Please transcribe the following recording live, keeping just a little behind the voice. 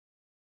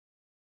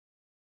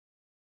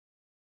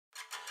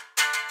Kick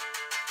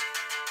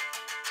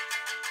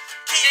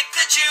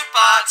the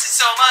Jukebox is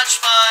so much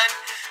fun.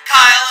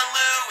 Kyle and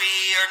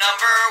Louie are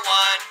number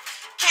one.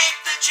 Kick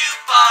the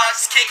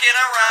Jukebox, kicking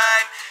a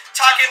rhyme.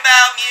 Talking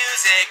about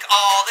music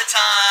all the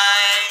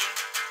time.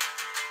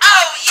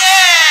 Oh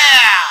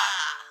yeah!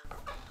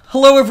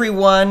 Hello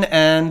everyone,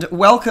 and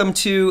welcome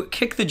to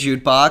Kick the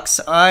Jukebox.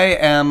 I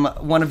am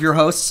one of your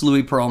hosts,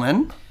 Louie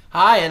Perlman.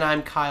 Hi, and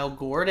I'm Kyle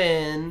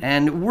Gordon.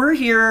 And we're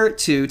here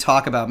to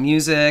talk about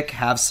music,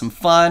 have some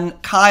fun.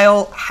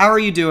 Kyle, how are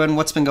you doing?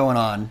 What's been going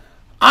on?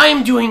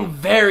 I'm doing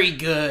very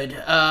good.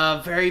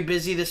 Very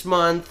busy this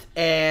month,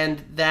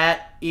 and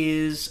that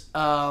is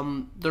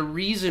the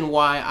reason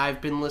why I've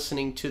been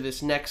listening to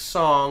this next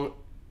song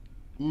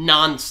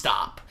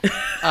nonstop.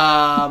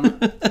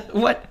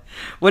 What?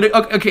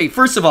 Okay,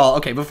 first of all,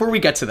 before we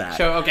get to that.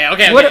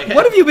 Okay.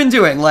 What have you been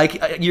doing? Like,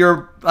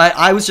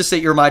 I was just at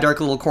your My Dark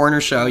Little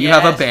Corner show. You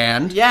have a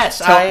band. Yes.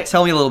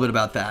 Tell me a little bit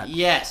about that.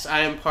 Yes,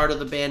 I am part of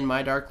the band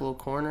My Dark Little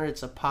Corner.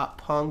 It's a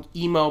pop-punk,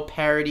 emo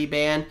parody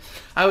band.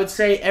 I would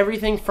say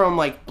everything from,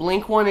 like,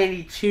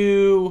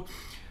 Blink-182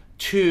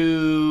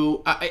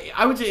 to...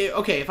 I would say,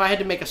 okay, if I had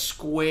to make a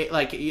square...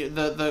 Like,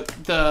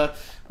 the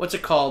what's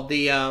it called?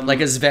 The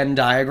like a Venn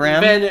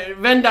diagram.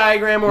 Venn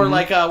diagram, or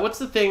like what's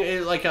the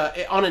thing? Like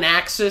on an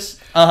axis.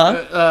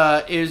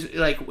 Is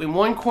like in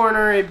one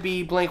corner it'd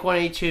be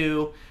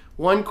Blink-182.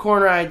 One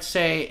corner I'd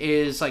say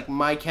is like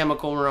My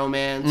Chemical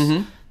Romance.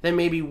 Mm-hmm. Then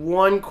maybe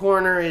one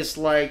corner is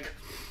like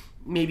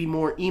maybe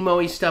more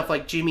emo-y stuff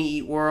like Jimmy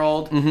Eat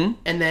World. Mm-hmm.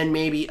 And then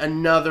maybe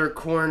another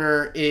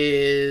corner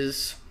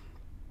is,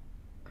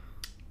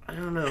 I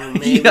don't know.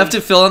 Maybe. You have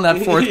to fill in that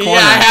fourth corner.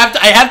 Yeah,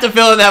 I have to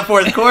fill in that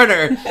fourth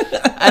corner.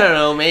 I don't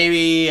know.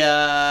 Maybe.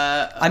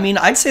 I mean,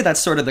 I'd say that's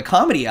sort of the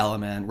comedy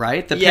element,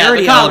 right? The Yeah,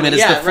 parody the comedy, element is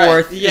yeah, the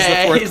fourth. right.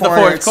 Yeah, is he's the the fourth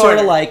corner. fourth It's sort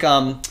of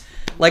corner.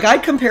 like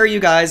I'd compare you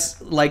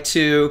guys like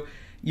to.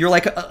 You're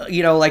like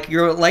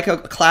you're like a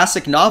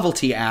classic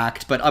novelty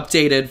act, but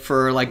updated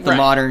for like the Right.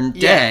 modern day.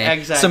 Yeah,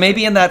 exactly. So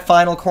maybe in that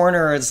final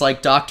corner is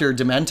like Dr.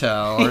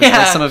 Demento or Yeah.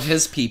 like some of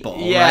his people.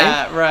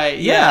 Yeah, right.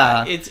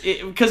 Yeah. It's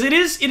because it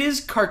is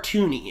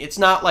cartoony. It's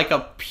not like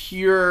a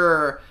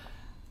pure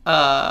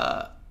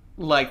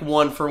like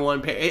one for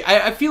one.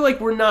 I feel like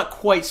we're not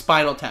quite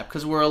Spinal Tap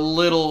because we're a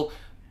little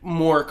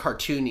more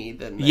cartoony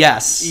than that.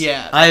 Yes.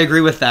 Yeah. I agree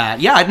with that.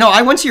 Yeah. No,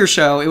 I went to your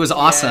show. It was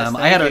awesome.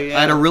 Yes, I had thank you.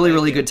 I had a Yeah, really, thank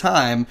really you. good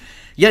time.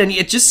 Yeah, and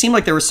it just seemed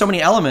like there were so many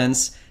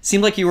elements.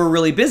 Seemed like you were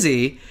really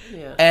busy.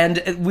 Yeah.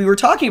 And we were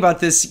talking about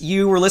this.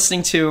 You were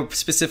listening to a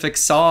specific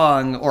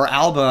song or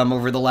album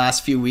over the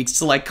last few weeks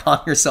to like calm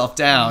yourself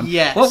down.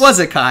 Yes. What was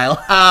it,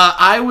 Kyle?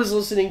 I was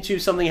listening to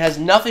something that has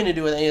nothing to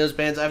do with any of those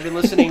bands. I've been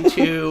listening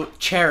to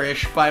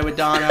Cherish by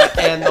Madonna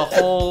and the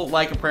whole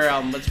Like a Prayer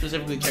album, but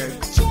specifically Cherish.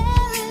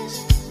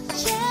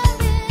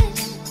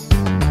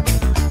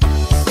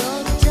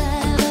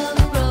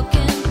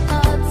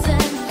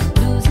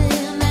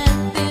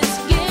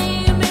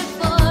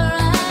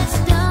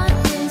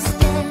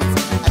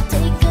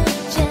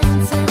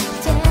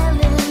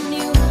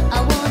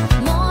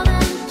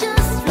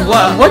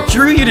 What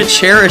drew you to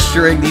Cherish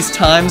during these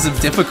times of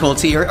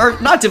difficulty, or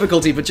not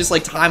difficulty, but just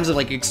like times of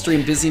like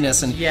extreme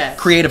busyness and Yes.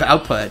 creative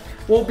output?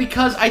 Well,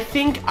 because I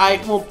think I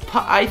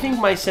think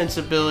my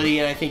sensibility,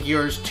 and I think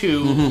yours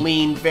too,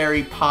 lean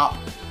very pop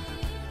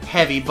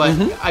heavy. But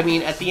I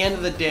mean, at the end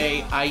of the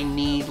day, I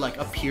need like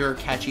a pure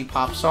catchy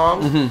pop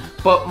song.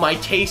 But my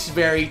tastes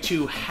vary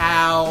to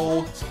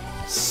how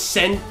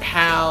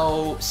central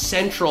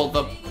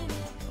the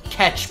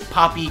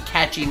poppy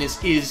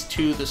catchiness is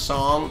to the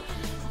song.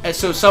 And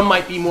so some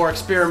might be more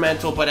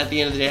experimental, but at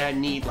the end of the day, I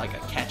need like a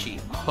catchy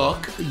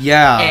hook.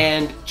 Yeah.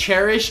 And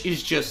Cherish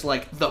is just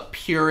like the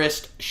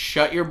purest,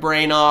 shut your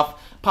brain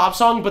off pop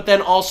song, but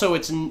then also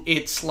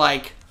it's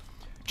like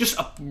just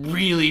a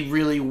really,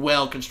 really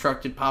well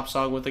constructed pop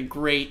song with a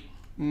great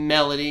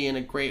melody and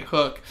a great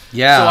hook.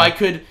 Yeah. So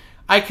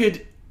I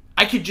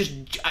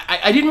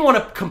didn't want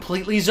to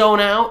completely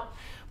zone out,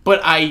 but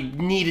I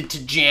needed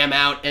to jam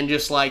out and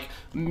just like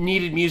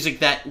needed music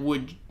that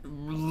would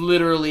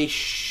literally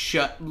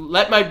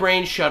let my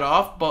brain shut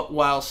off, but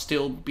while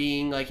still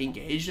being like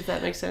engaged, if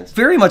that makes sense.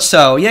 Very much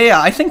so. Yeah.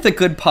 I think the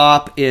good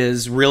pop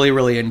is really,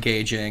 really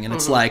engaging, and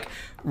it's like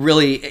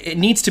really, it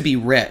needs to be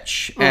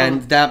rich,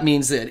 and that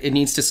means that it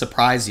needs to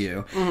surprise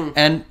you.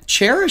 And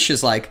Cherish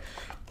is like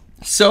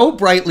so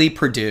brightly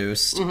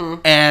produced,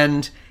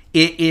 and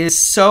it is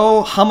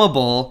so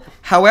hummable.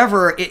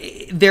 However,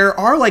 there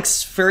are like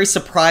very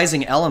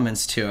surprising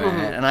elements to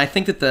it, and I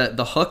think that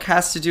the hook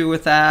has to do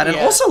with that, and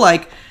also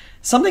like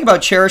something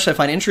about Cherish I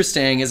find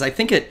interesting is I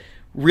think it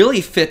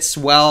really fits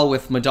well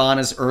with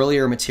Madonna's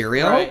earlier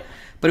material. Right.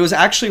 But it was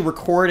actually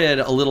recorded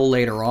a little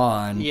later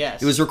on.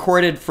 Yes. It was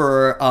recorded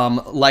for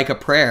Like a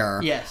Prayer.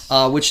 Yes.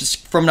 Which is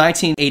from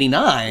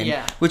 1989.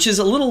 Yeah. Which is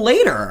a little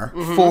later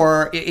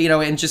for,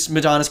 in just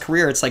Madonna's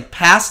career. It's like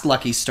past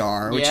Lucky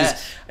Star, which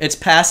Yes. it's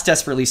past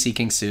Desperately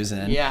Seeking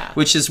Susan. Yeah.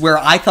 Which is where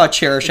I thought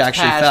Cherish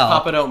actually Past fell.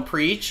 Papa Don't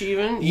Preach,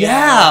 even.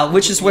 Yeah,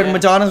 which is when Yeah.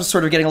 Madonna was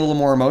sort of getting a little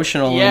more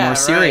emotional, a little Yeah, more right.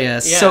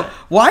 serious. Yeah. So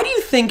Why do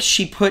you think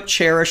she put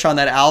Cherish on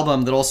that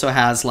album that also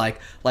has like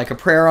a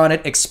prayer on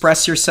it,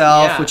 Express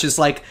Yourself, which is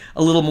like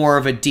a little more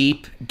of a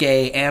deep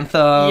gay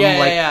anthem.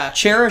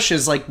 Cherish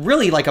is like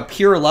really like a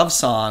pure love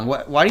song.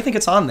 Why do you think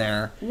it's on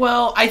there?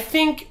 Well, I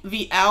think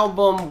the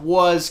album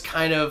was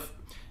kind of,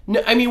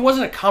 I mean, it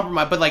wasn't a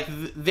compromise, but like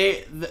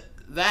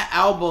that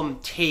album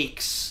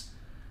takes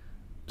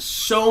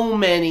so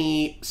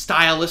many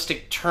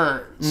stylistic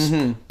turns,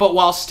 but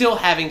while still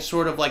having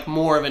sort of like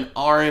more of an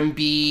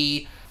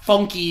R&B,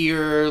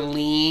 funkier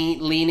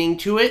leaning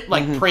to it.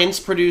 Like Prince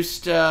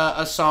produced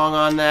a song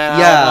on that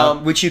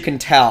album. Which you can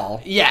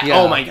tell.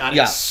 Oh my god,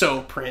 it's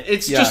so Prince.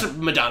 It's just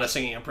Madonna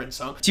singing a Prince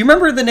song. Do you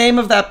remember the name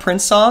of that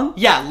Prince song?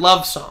 Yeah,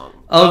 Love Song.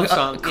 Love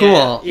Song.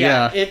 Cool.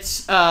 Yeah.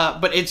 It's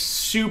but it's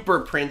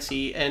super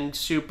Princey and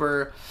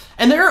super,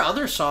 and there are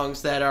other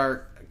songs that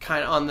are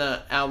kind of on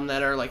the album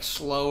that are like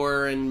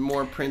slower and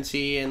more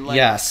Princey, and like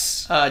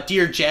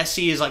Dear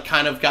Jessie is like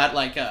kind of got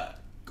like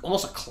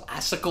almost a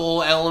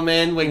classical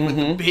element, like with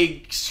the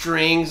big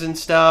strings and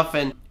stuff.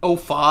 And Oh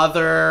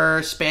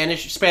Father,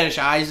 Spanish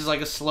Eyes is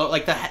like a slow,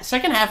 like the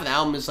second half of the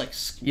album is like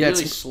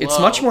really slow. It's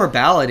much more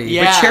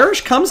ballady. But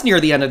Cherish comes near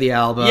the end of the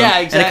album. Yeah,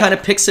 exactly. And it kind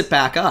of picks it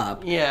back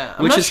up. Yeah,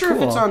 I'm not sure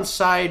if it's on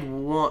side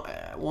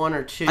one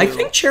or two. I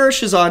think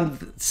Cherish is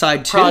on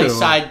side 2. Probably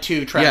side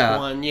 2, track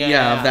 1.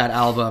 Yeah, of that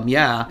album.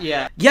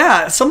 Yeah.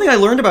 Something I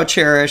learned about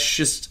Cherish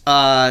just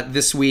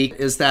this week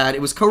is that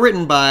it was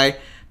co-written by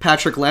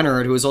Patrick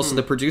Leonard, who is also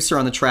the producer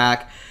on the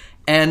track.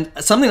 And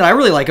something that I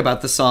really like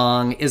about the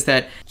song is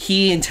that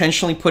he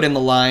intentionally put in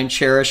the line,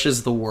 "Cherish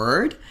is the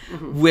word,"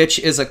 which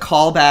is a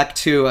callback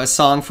to a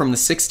song from the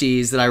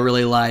 60s that I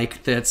really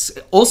like that's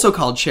also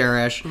called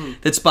Cherish,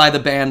 that's by the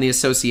band The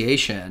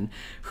Association,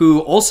 who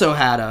also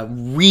had a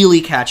really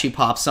catchy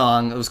pop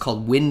song that was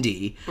called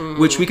Windy,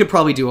 which we could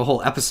probably do a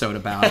whole episode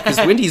about, because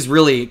Windy's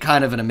really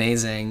kind of an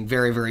amazing,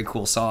 very, very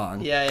cool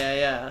song.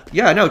 Yeah,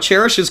 no,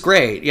 Cherish is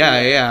great.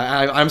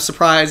 I'm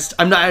surprised.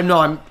 I'm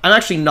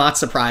actually not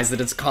surprised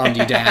that it's calmed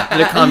you down. That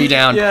it calmed you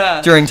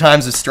down during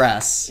times of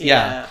stress.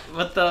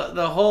 But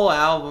the whole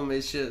album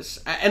is just,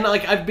 and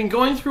like I've been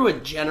going through a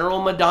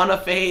general Madonna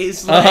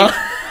phase, like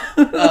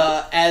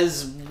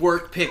as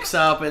work picks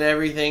up and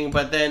everything,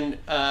 but then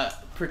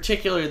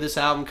particularly this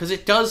album, because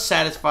it does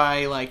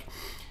satisfy, like,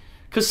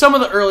 because some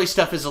of the early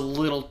stuff is a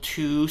little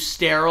too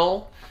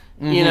sterile,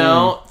 you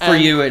know. For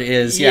you it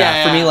is,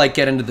 For me, like,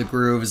 Get Into the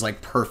Groove is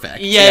like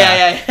perfect. But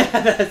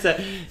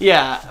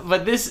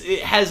this,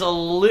 it has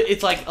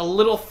it's like a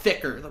little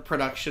thicker, the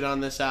production on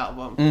this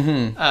album.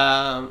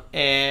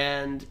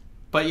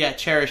 But yeah,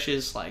 Cherish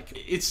is like,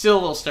 it's still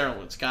a little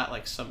sterile. It's got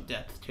like some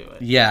depth to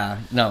it. Yeah,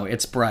 no,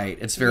 it's bright.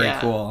 It's very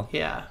cool.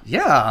 Yeah.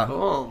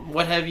 Cool.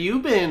 What have you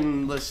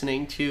been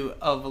listening to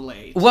of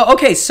late? Well,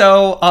 okay,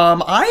 so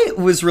I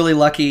was really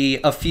lucky.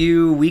 A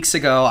few weeks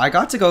ago, I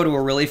got to go to a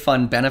really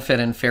fun benefit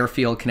in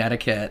Fairfield,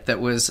 Connecticut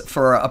that was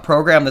for a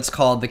program that's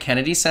called the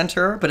Kennedy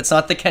Center, but it's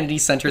not the Kennedy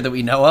Center that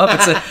we know of.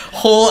 It's a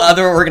whole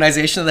other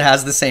organization that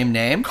has the same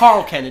name.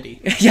 Carl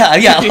Kennedy. Yeah,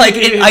 like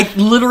I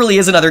literally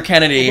is another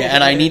Kennedy,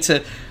 and I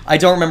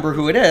don't remember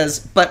who it is,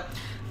 but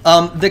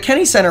the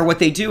Kennedy Center, what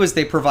they do is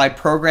they provide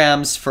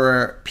programs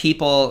for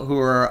people who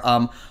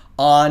are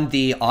on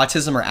the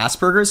autism or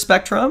Asperger's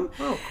spectrum.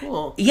 Oh,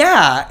 cool.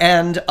 Yeah,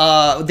 and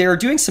they're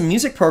doing some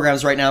music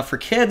programs right now for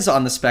kids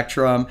on the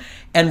spectrum,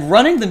 and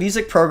running the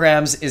music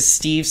programs is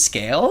Steve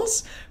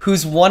Scales,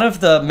 who's one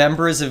of the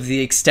members of the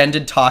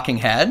extended Talking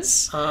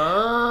Heads.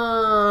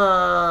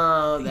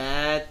 Oh,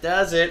 that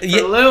does it for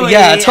Louis.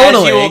 Yeah,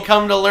 totally. As you will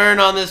come to learn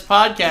on this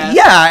podcast.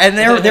 Yeah, and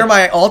they're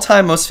my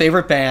all-time most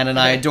favorite band, and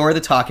I adore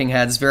the Talking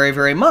Heads very,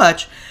 very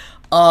much.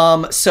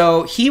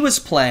 So he was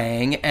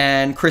playing,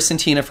 and Chris and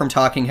Tina from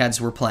Talking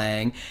Heads were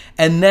playing,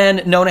 and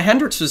then Nona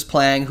Hendryx was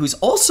playing, who's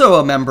also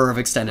a member of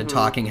Extended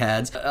Talking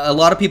Heads. A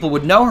lot of people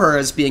would know her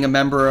as being a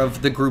member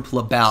of the group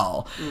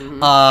LaBelle,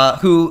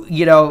 who,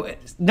 you know,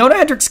 Nona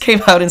Hendryx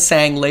came out and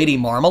sang Lady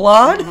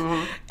Marmalade,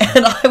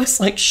 and I was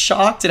like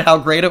shocked at how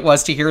great it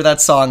was to hear that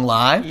song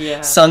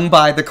live, sung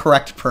by the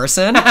correct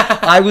person.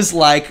 I was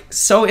like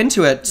so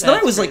into it. So then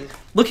I was like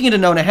looking into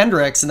Nona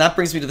Hendryx, and that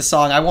brings me to the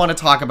song I want to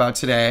talk about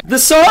today. The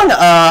song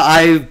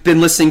I've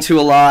been listening to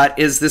a lot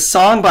is this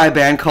song by a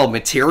band called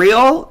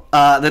Material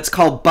that's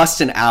called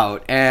Bustin'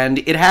 Out, and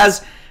it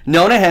has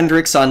Nona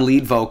Hendryx on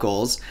lead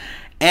vocals,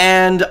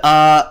 and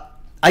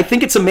I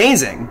think it's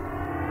amazing.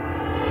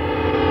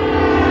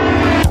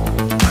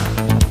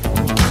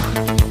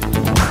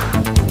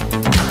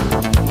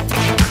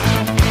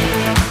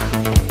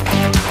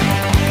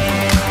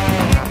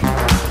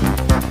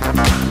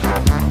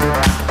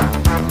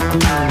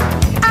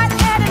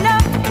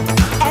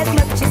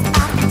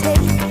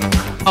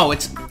 Oh,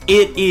 it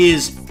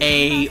is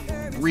a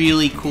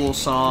really cool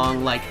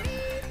song. Like,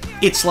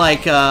 it's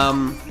like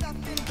a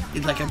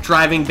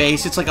driving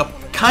bass. It's like a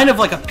kind of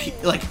like a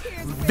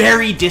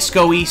very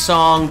disco-y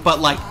song, but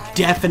like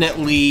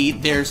definitely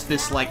there's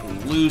this like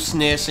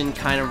looseness and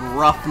kind of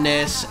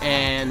roughness,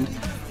 and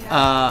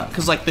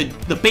because like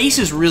the bass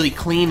is really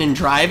clean and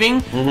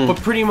driving, but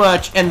pretty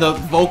much, and the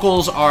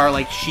vocals are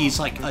like she's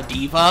like a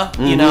diva,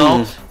 you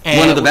know, and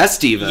one of the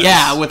best divas.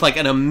 Yeah, with like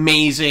an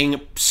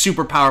amazing,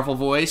 super powerful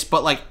voice,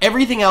 but like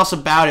everything else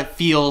about it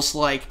feels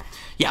like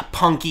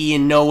punky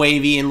and no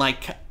wavy and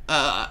like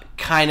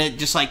kind of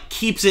just like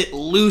keeps it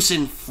loose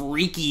and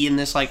freaky in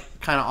this like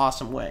kind of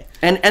awesome way.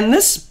 And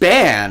this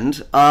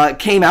band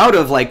came out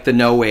of like the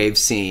no wave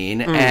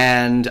scene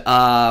and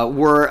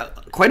were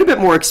quite a bit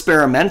more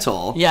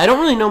experimental. Yeah, I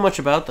don't really know much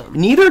about them.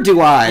 Neither do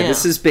I. Yeah.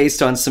 This is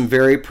based on some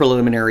very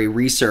preliminary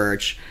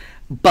research.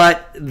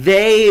 But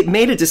they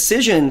made a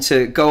decision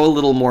to go a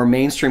little more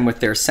mainstream with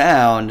their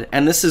sound,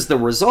 and this is the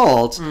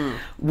result,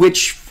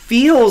 which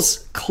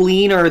feels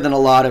cleaner than a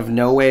lot of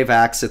no wave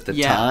acts at the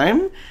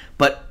time,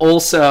 but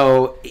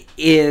also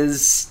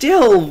is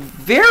still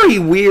very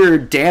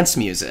weird dance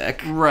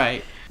music.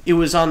 Right. It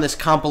was on this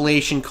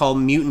compilation called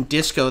Mutant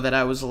Disco that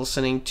I was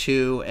listening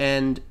to,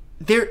 and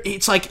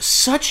it's like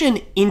such an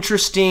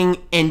interesting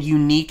and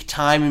unique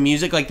time in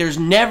music. Like there's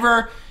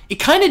never, it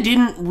kind of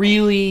didn't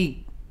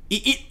really,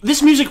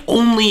 this music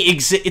only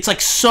exists, it's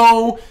like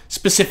so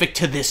specific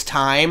to this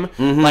time,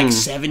 like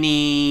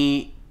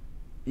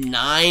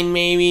 79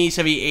 maybe,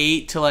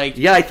 78 to like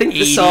I think 80.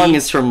 the song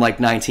is from like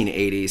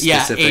 1980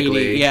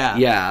 specifically.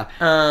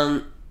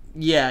 80,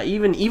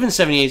 even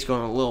 78 is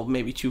going a little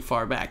maybe too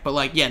far back, but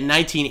like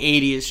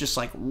 1980 is just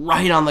like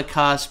right on the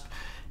cusp,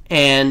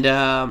 and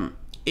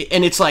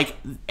it's like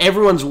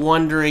everyone's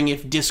wondering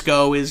if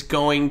disco is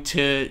going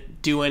to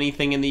do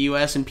anything in the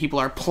US, and people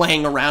are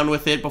playing around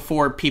with it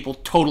before people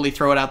totally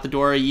throw it out the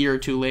door a year or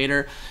two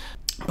later.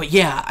 But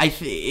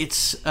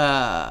it's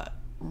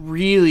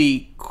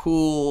really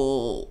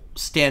cool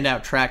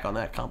standout track on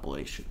that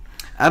compilation.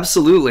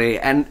 Absolutely.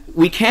 And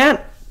we can't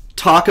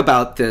talk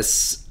about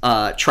this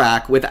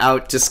track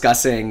without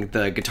discussing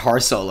the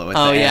guitar solo at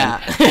the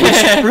end,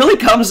 which really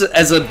comes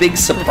as a big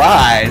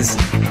surprise.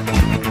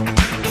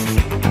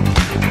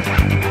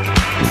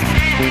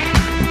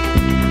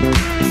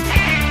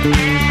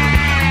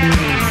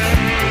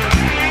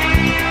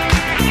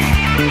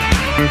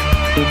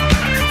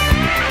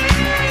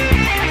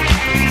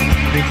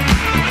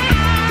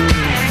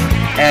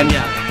 And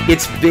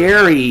it's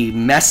very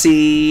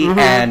messy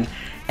and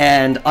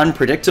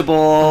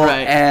unpredictable,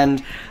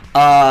 and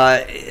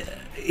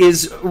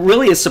is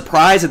really a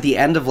surprise at the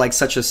end of like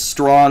such a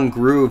strong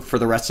groove for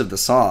the rest of the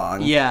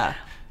song. It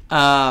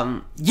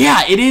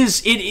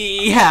is.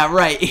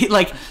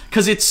 Like,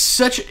 because it's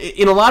such,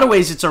 in a lot of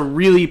ways, it's a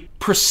really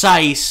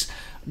precise,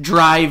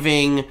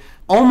 driving,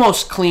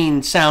 almost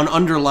clean sound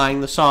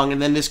underlying the song,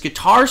 and then this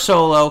guitar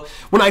solo,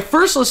 when I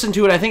first listened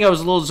to it, I think I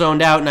was a little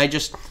zoned out, and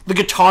the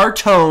guitar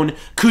tone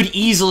could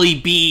easily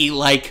be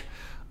like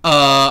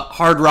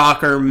hard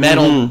rock or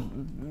metal,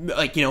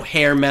 like, you know,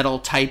 hair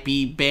metal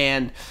typey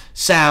band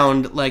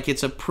sound. Like,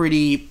 it's a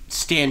pretty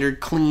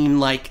standard, clean,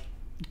 like,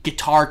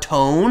 guitar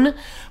tone,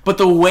 but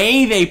the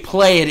way they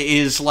play it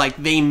is like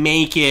they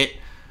make it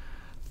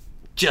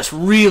just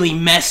really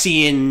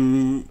messy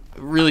and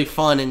really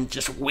fun and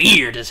just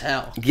weird as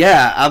hell.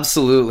 Yeah,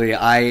 absolutely.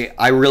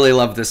 I really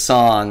love this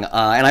song,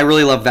 and I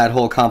really love that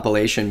whole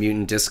compilation,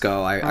 Mutant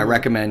Disco. I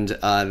recommend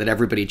that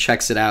everybody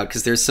checks it out,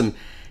 because there's some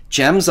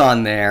gems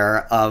on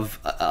there of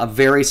a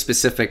very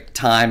specific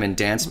time in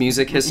dance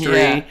music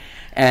history,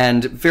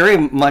 and very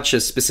much a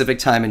specific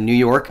time in New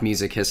York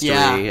music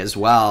history as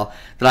well,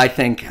 that I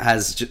think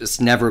has just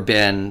never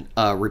been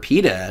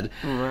repeated.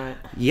 Right.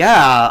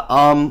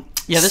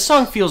 This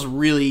song feels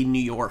really New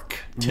York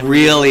to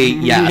me.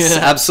 Yes,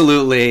 Yeah.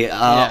 absolutely.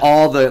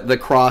 All the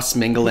cross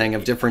mingling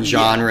of different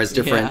genres,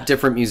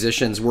 different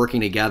musicians working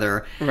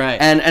together.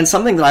 Right. And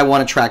something that I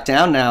want to track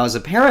down now is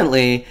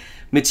apparently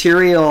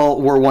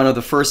Material were one of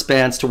the first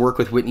bands to work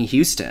with Whitney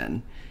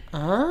Houston.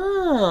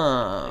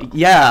 Oh.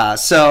 Yeah,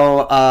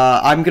 so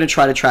I'm going to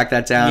try to track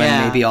that down,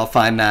 and maybe I'll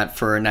find that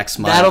for next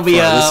month. That'll be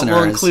for our listeners.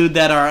 We'll include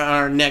that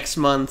our next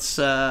month's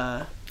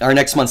our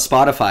next month's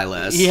Spotify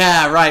list.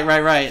 Yeah,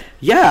 right.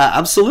 Yeah,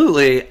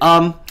 absolutely.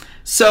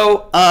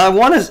 So I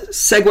want to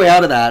segue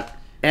out of that,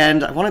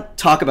 and I want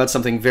to talk about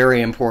something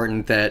very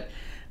important that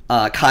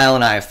Kyle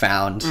and I have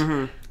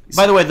found.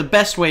 By the way, the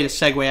best way to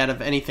segue out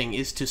of anything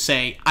is to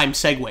say, I'm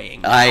segueing.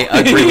 I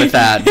agree with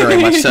that,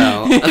 very much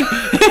so.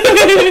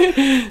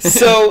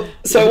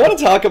 So I want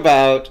to talk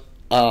about,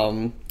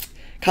 Kyle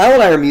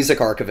and I are music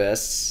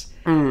archivists,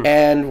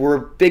 and we're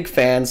big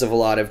fans of a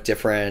lot of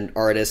different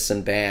artists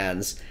and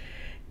bands.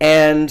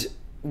 And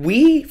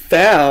we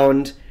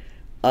found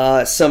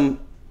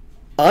some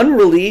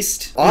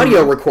unreleased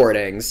audio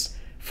recordings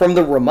from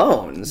the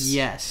Ramones.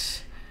 Yes.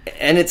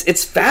 And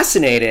it's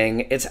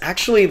fascinating. It's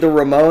actually the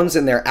Ramones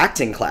in their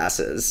acting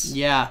classes.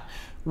 Yeah.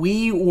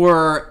 We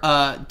were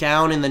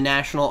down in the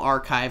National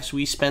Archives.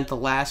 We spent the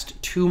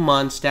last 2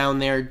 months down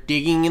there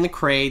digging in the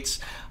crates.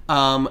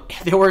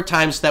 There were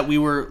times that we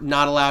were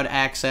not allowed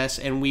access,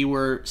 and we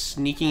were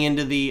sneaking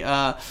into the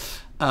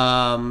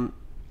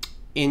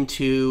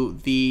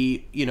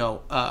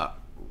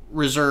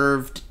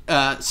reserved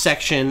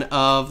section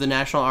of the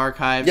National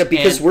Archives. Yeah,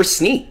 because and, we're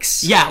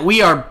sneaks. yeah,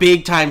 we are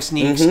big time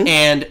sneaks,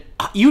 and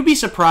you'd be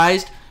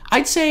surprised.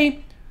 I'd say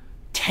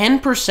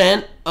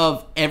 10%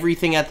 of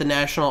everything at the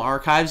National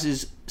Archives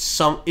is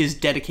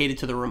dedicated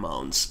to the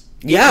Ramones.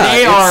 Yeah,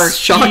 they are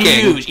shocking.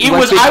 huge. I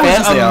was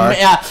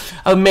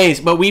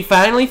amazed, but we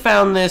finally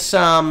found this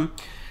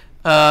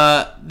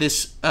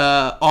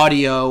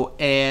audio,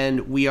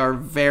 and we are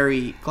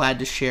very glad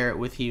to share it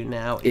with you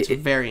now. It's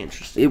very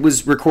interesting. It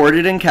was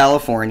recorded in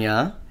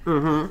California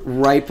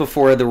right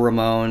before the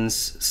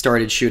Ramones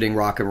started shooting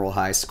Rock and Roll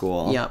High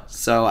School. Yep.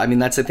 So, I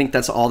mean, I think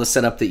that's all the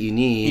setup that you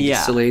need.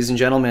 Yeah. So, ladies and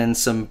gentlemen,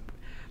 some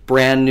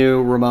brand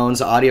new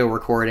Ramones audio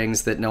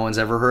recordings that no one's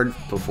ever heard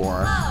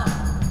before.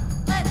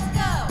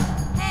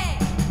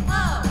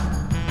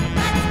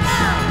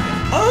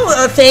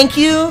 Thank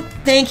you.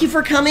 Thank you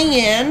for coming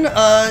in.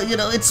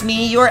 It's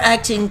me, your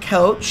acting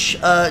coach,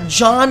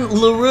 John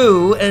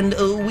LaRue, and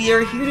we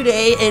are here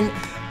today in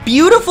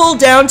beautiful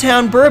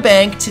downtown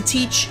Burbank to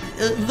teach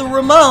the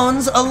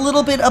Ramones a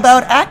little bit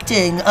about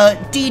acting.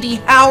 Dee Dee,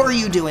 how are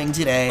you doing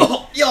today?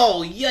 Oh,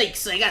 yo,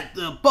 yikes, I got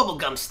the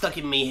bubblegum stuck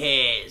in me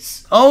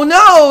hairs. Oh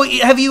no!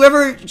 Have you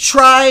ever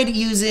tried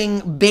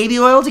using baby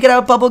oil to get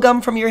out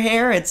bubblegum from your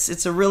hair?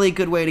 It's a really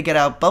good way to get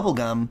out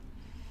bubblegum.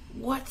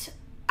 What?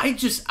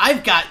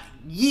 I've got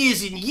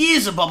years and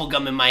years of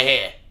bubblegum in my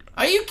hair.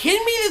 Are you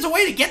kidding me? There's a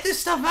way to get this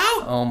stuff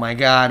out? Oh my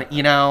god,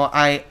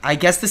 I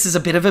guess this is a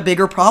bit of a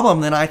bigger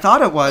problem than I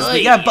thought it was.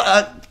 But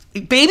yeah,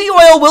 baby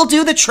oil will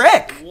do the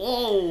trick.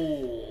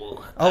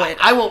 Whoa.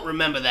 I won't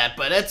remember that,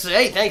 but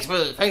thanks for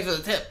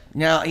the tip.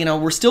 Now,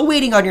 we're still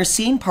waiting on your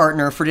scene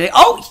partner for today.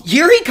 Oh,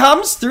 here he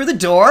comes through the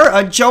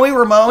door, Joey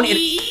Ramone.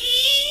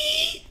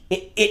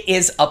 It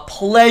is a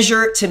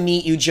pleasure to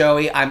meet you,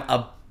 Joey. I'm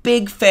a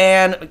big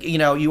fan.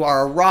 You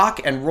are a rock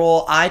and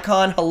roll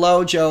icon.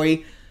 Hello,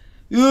 Joey.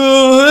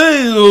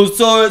 Hey,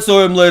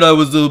 sorry I'm late. I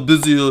was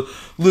busy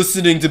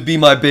listening to Be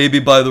My Baby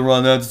by the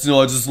Ronettes.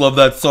 I just love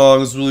that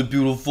song. It's really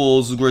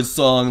beautiful. It's a great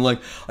song.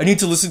 I need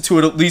to listen to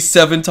it at least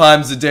 7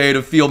 times a day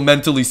to feel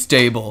mentally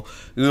stable.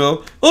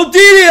 Oh, Dee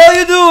Dee, how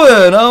you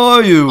doing? How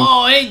are you?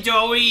 Oh, hey,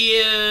 Joey.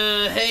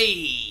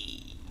 Hey.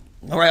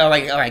 All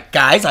right,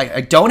 guys.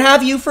 I don't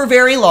have you for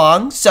very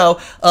long, so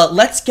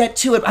let's get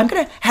to it. I'm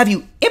going to have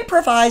you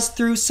improvise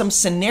through some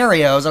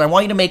scenarios, and I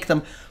want you to make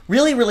them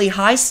really, really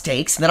high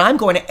stakes, and then I'm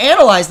going to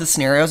analyze the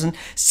scenarios and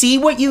see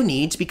what you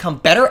need to become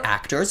better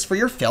actors for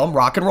your film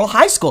Rock and Roll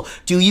High School.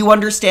 Do you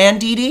understand,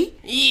 Dee Dee?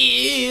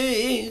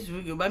 Yes,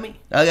 by me.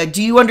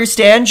 Do you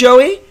understand,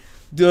 Joey?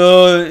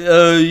 Acting.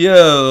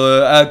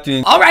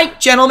 All right,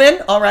 gentlemen.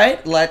 All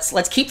right,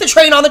 let's keep the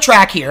train on the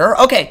track here.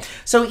 Okay,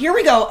 so here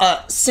we go.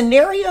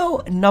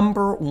 Scenario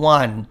number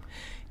 1.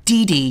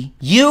 Dee Dee,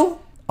 you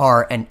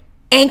are an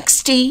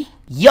angsty,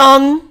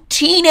 young,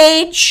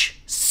 teenage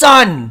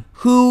son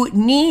who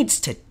needs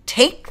to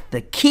take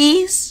the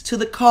keys to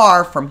the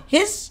car from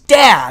his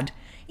dad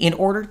in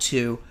order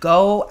to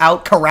go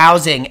out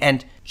carousing.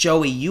 And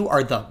Joey, you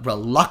are the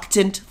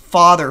reluctant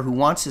father who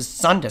wants his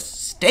son to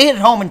stay at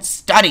home and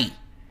study.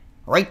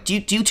 Right? Do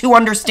you two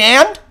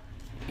understand?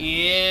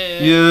 Yeah.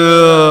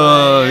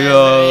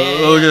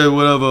 Okay,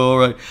 whatever,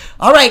 alright.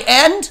 Alright,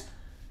 and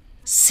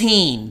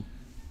scene.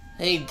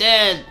 Hey,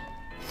 Dad.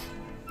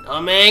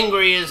 I'm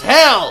angry as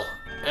hell,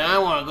 and I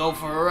want to go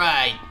for a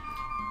ride.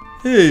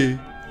 Hey,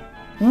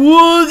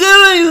 well, can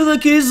I use the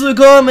keys to the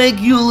car make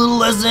you a little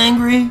less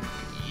angry?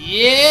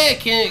 Yeah,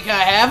 can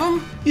I have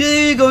them? Yeah,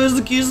 here you go, here's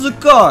the keys to the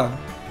car.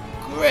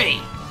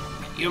 Great.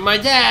 You're my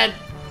dad.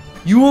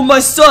 You are my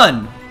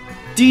son,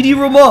 Dee Dee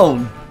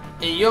Ramone.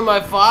 And you're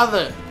my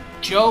father,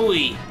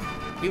 Joey.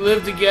 We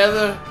live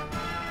together,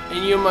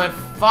 and you're my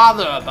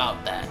father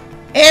about that.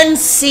 And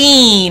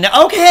scene.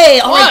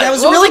 Okay, all right, that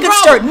was a really good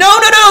start. No,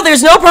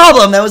 there's no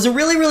problem. That was a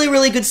really, really,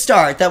 really good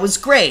start. That was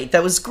great.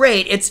 There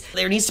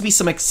needs to be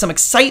some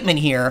excitement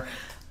here.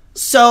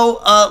 So,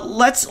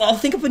 I'll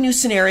think up a new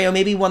scenario,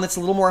 maybe one that's a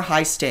little more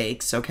high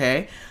stakes,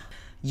 okay?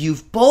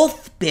 You've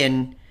both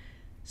been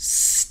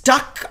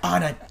stuck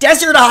on a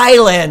desert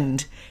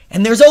island,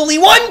 and there's only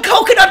one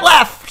coconut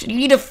left. You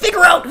need to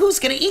figure out who's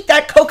gonna eat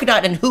that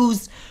coconut and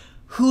who's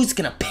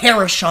gonna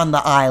perish on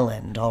the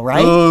island, all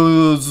right?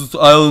 Oh, this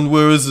island,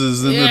 where is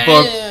this?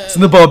 It's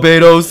in the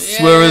Barbados?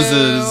 Yeah. Where is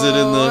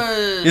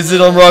it? Is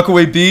it on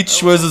Rockaway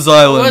Beach? Where's this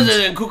island? Was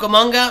it in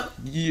Cucamonga?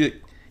 Yeah.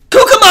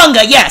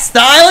 Cucamonga, yes,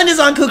 the island is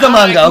on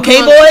Cucamonga, right,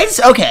 okay, boys?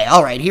 Okay,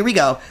 all right, here we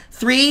go.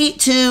 3,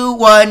 2,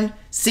 1,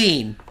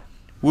 scene.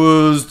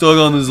 We're stuck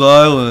on this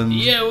island.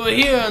 Yeah, we're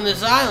here on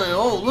this island.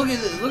 Oh, look at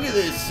this,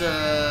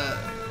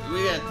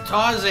 we got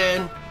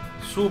Tarzan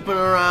swooping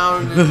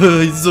around.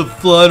 He's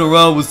flying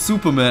around with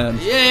Superman.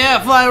 Yeah,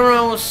 flying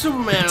around with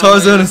Superman.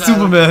 Tarzan and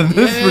Superman.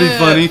 That's pretty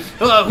funny.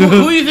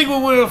 Who do you think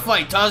will win a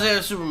fight, Tarzan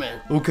or Superman?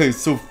 Okay,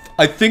 so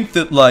I think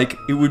that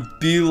it would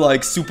be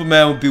like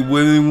Superman would be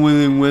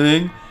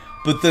winning,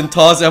 but then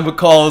Tarzan would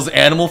call his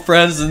animal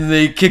friends and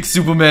they kick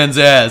Superman's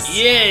ass.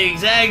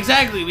 Yeah,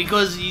 exactly.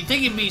 Because you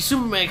think it'd be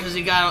Superman because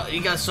he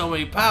got so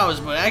many powers,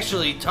 but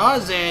actually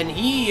Tarzan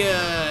he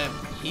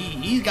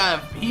he's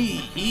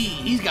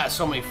got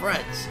so many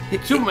friends.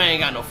 Superman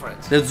ain't got no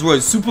friends. That's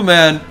right.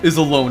 Superman is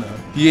a loner.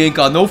 He ain't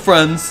got no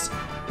friends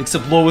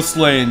except Lois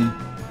Lane,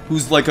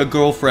 who's like a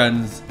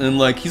girlfriend, and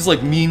like he's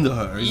like mean to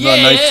her. He's not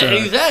nice to her.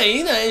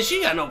 Exactly.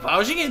 She got no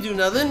power. She can't do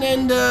nothing.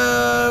 And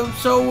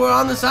so we're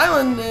on this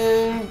island,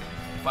 and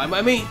fine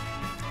by me.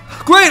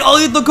 Great, I'll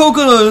eat the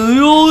coconut and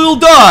you'll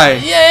die.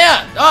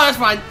 Yeah. Oh, that's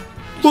fine.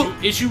 Well-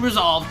 Issue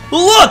resolved.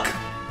 Well, look!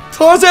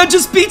 Tarzan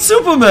just beat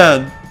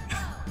Superman!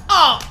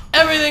 Oh,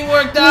 everything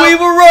worked out. We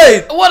were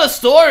right! What a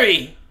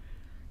story.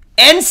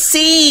 End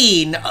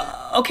scene.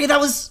 Okay, that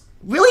was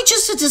really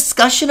just a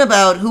discussion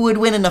about who would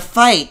win in a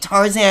fight,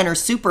 Tarzan or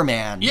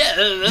Superman. Yeah,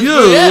 that's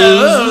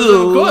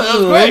good. Of course, that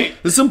was great.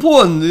 It's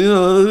important,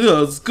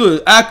 it's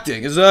good.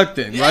 Acting is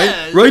acting,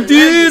 Yeah, right? Right, D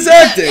is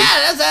acting!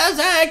 Yeah, that's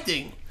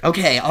acting.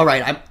 Okay, all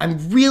right.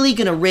 I'm really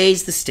gonna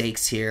raise the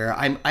stakes here.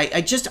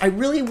 I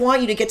really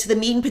want you to get to the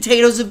meat and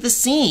potatoes of the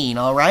scene.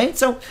 All right.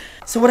 So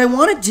what I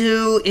want to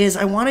do is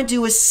I want to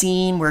do a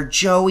scene where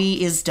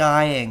Joey is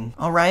dying.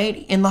 All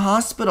right, in the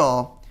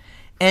hospital,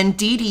 and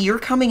Dee Dee, you're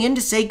coming in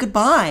to say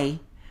goodbye.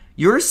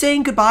 You're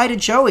saying goodbye to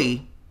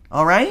Joey.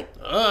 All right.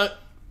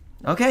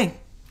 Okay.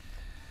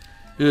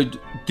 Yeah,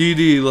 Dee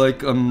Dee,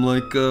 I'm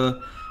not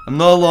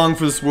long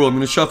for this world. I'm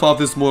gonna shove off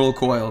this mortal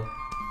coil.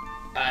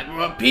 I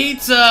want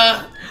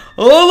pizza.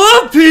 Oh,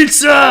 I love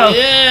pizza!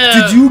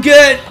 Yeah. Do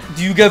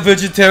you get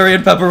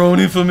vegetarian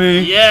pepperoni for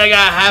me? Yeah, I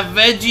got half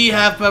veggie,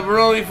 half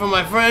pepperoni for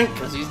my friend,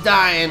 cause he's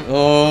dying.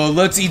 Oh,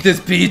 let's eat this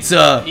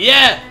pizza.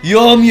 Yeah.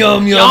 Yum,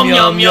 yum, yum,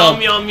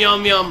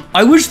 Yum, yum.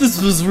 I wish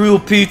this was real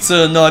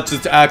pizza, not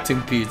just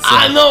acting pizza.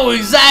 I know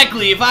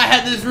exactly. If I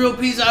had this real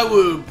pizza, I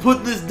would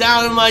put this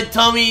down in my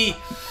tummy.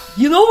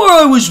 You know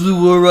where I wish we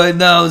were right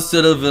now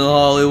instead of in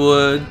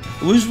Hollywood?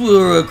 I wish we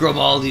were at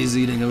Grimaldi's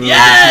eating a real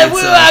Yeah, good we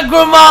pizza. were at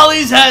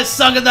Grimaldi's,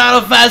 sucking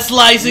down a fat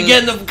slice and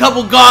getting a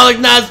couple garlic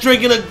knots,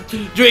 drinking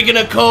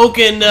a Coke,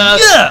 and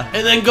Yeah.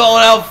 and then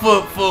going out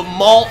for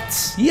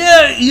malts.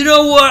 Yeah, you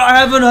know what? I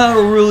haven't had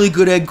a really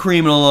good egg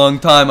cream in a long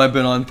time. We've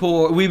been on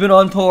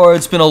tour.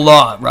 It's been a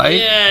lot, right?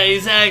 Yeah,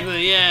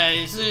 exactly.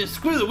 Yeah,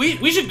 screw it.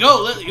 We should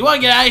go. You want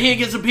to get out of here and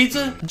get some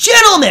pizza?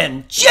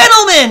 Gentlemen,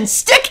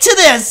 stick to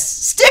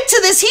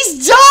this.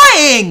 He's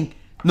dying.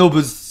 No,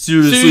 but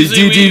seriously,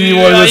 Seriously, do you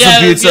want to get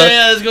some pizza?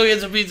 Yeah, let's go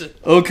get some pizza.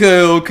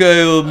 Okay.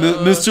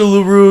 Mr.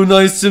 LaRue,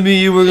 nice to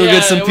meet you. We're gonna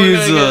get some we're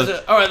gonna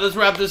pizza. All right, let's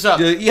wrap this up.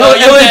 Yeah, Oh,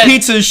 LA okay.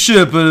 pizza is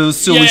shit, but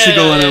still we should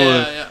go Yeah,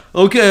 anyway. yeah.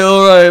 Okay,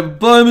 alright.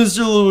 Bye,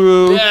 Mr.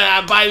 LaRue.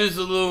 Yeah, bye,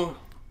 Mr. Lou.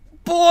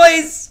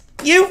 Boys,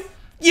 you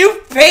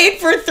paid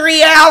for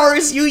 3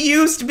 hours. You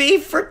used me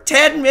for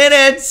 10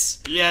 minutes.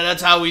 Yeah,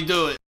 that's how we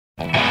do it.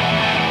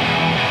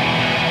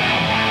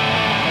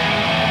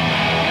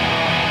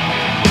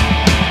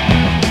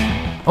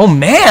 Oh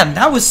man,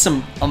 that was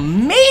some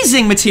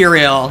amazing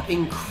material.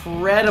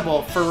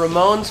 Incredible. For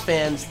Ramones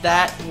fans,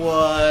 that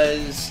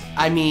was,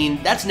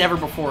 that's never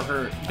before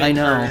heard. I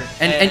know.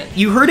 And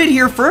you heard it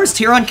here first,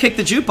 here on Kick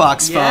the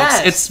Jukebox, Yes.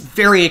 folks. It's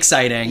very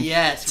exciting.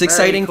 Yes, It's very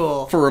exciting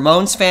cool. for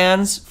Ramones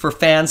fans, for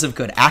fans of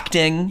good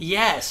acting,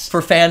 Yes.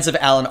 for fans of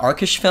Alan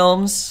Arkish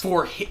films.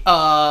 For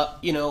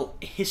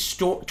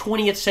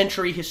 20th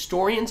century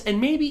historians,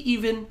 and maybe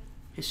even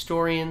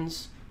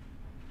historians,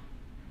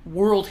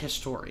 world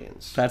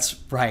historians. That's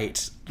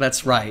right.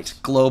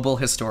 Global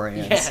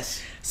historians.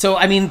 Yes. So,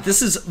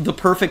 this is the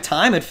perfect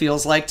time, it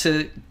feels like,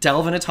 to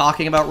delve into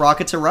talking about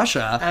Rocket to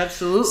Russia.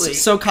 Absolutely.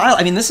 So,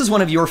 Kyle, this is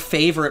one of your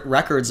favorite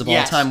records of all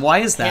Yes. time. Why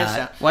is Hands down.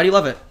 that? Why do you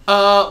love it?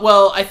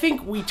 Well, I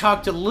think we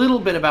talked a little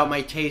bit about my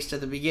taste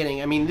at the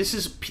beginning.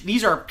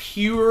 These are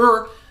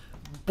pure,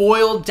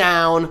 boiled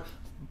down,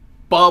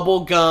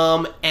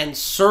 bubblegum and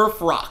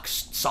surf rock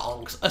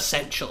songs,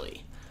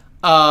 essentially.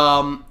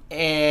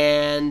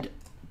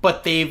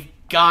 But they've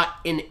got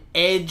an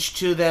edge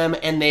to them,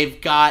 and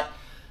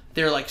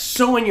they're like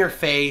so in your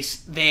face.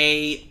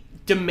 They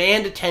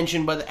demand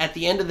attention, but at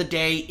the end of the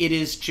day, it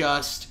is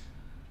just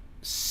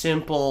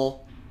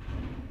simple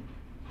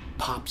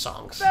pop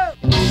songs.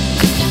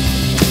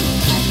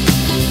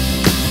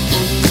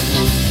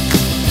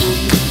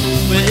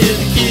 Where the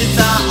kids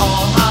are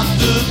all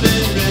hopped up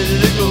and ready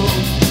to go.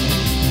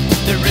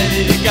 They're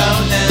ready to go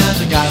now.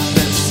 The guys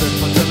that surf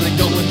until they're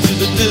going to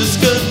the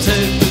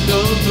discotheque to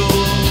go.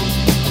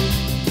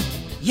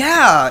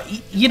 Yeah,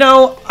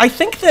 I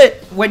think that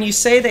when you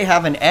say they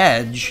have an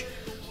edge,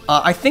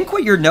 I think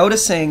what you're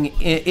noticing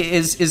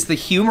is the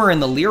humor in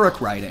the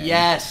lyric writing.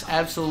 Yes,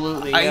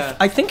 absolutely. Yeah.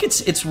 I think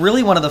it's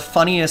really one of the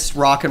funniest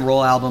rock and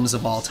roll albums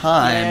of all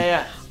time.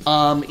 Yeah.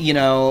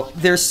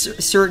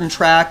 There's certain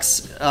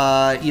tracks,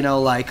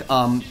 like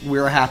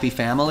 "We're a Happy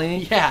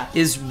Family." Yeah.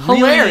 is really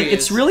Hilarious.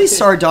 it's really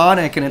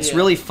sardonic and it's Yeah.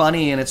 really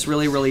funny and it's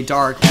really really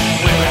dark. We're a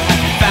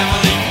happy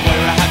family.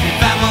 We're a happy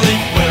family.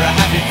 We're a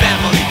happy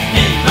family.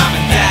 Hey, mom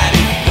and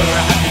daddy. We're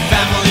a happy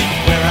family.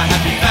 We're a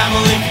happy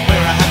family.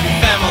 We're a happy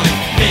family.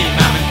 Hey,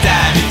 mom and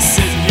daddy.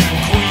 Sitting here in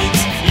Queens,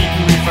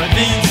 eating refried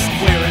beans,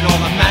 wearing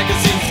all the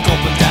magazines,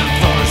 gulping down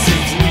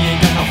kerosene. We ain't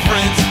got no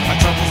friends. Our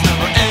troubles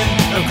never end.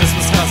 No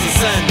Christmas houses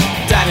end.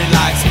 Daddy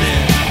likes me.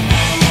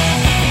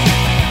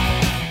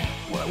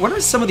 what are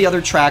some of the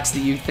other tracks that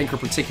you think are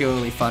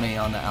particularly funny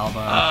on the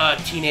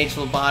album? Teenage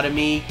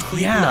Lobotomy, Cretin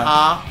Yeah.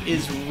 Hop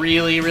is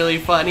really, really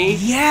funny.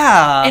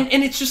 Yeah.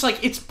 And it's just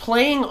like, it's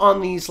playing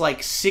on these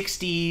like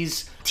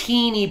 60s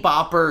teeny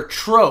bopper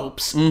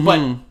tropes,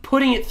 but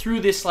putting it through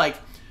this like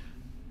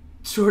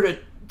sort of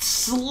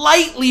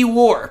slightly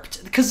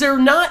warped, because the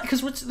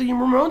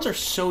Ramones are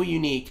so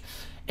unique,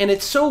 and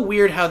it's so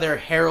weird how they're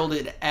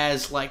heralded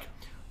as like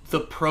the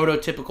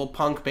prototypical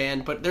punk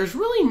band, but there's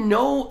really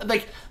no,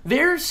 like,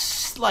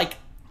 there's like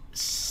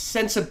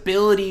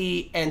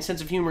sensibility and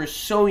sense of humor is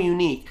so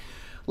unique.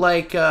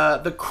 Like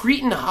the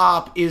Cretin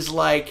Hop is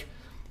like,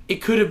 it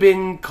could have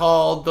been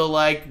called the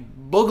like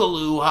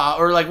Boogaloo Hop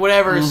or like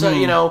whatever. So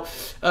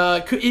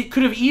it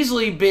could have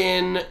easily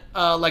been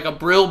like a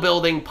Brill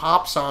Building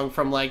pop song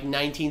from like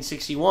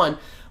 1961,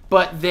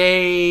 but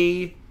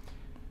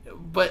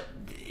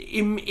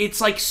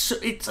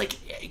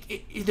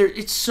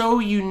it's so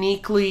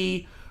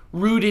uniquely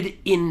rooted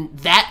in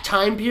that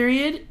time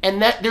period,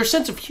 and that their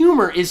sense of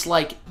humor is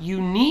like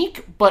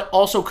unique, but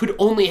also could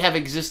only have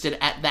existed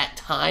at that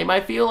time.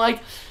 I feel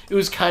like it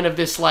was kind of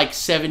this like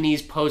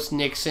 70s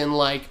post-Nixon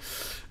like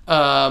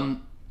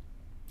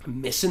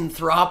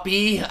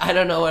misanthropy. I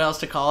don't know what else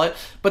to call it.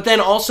 But then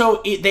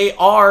also they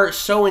are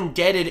so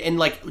indebted and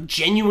like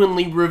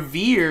genuinely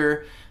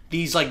revere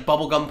these like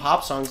bubblegum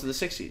pop songs of the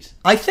 60s.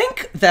 I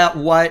think that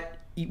what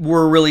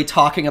we're really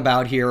talking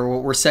about here,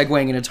 what we're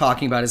segueing into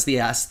talking about, is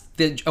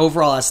the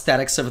overall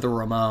aesthetics of the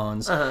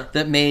Ramones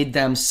that made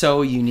them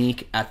so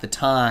unique at the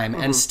time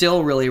and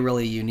still really,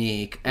 really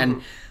unique.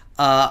 And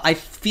I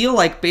feel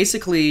like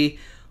basically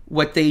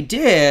what they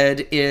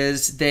did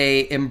is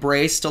they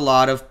embraced a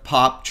lot of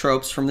pop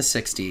tropes from the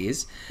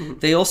 60s.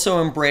 They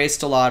also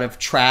embraced a lot of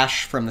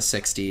trash from the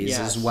 60s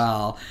as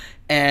well.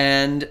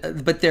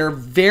 But they're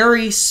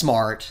very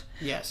smart.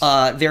 Yes.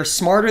 They're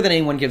smarter than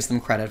anyone gives them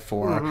credit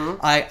for.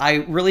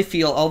 I really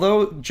feel,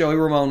 although Joey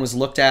Ramone was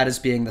looked at as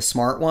being the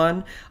smart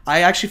one,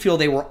 I actually feel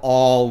they were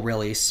all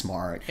really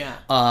smart. Yeah.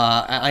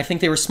 I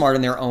think they were smart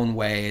in their own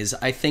ways.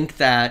 I think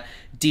that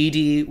Dee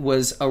Dee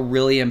was a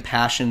really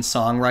impassioned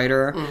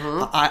songwriter.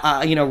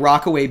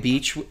 Rockaway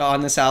Beach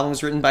on this album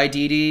was written by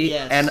Dee Dee.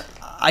 Yes. And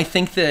I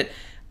think that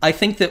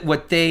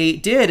what they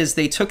did is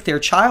they took their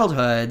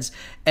childhoods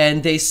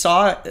and they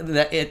saw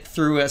it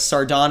through a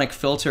sardonic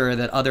filter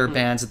that other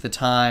bands at the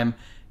time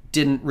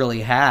didn't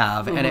really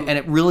have, and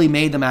it really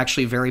made them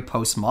actually very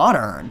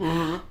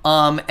postmodern.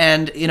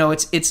 And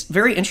it's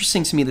very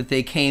interesting to me that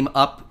they came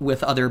up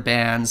with other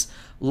bands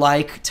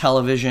like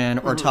Television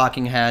or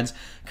Talking Heads,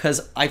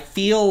 because I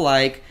feel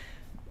like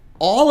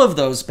all of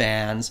those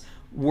bands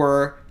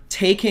were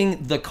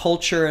taking the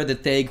culture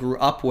that they grew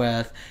up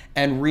with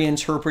and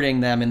reinterpreting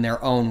them in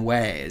their own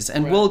ways.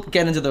 And we'll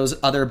get into those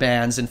other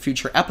bands in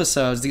future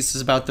episodes. This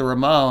is about the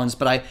Ramones,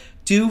 but I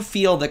do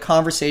feel that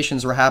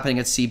conversations were happening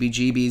at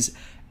CBGB's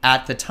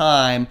at the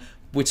time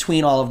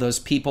between all of those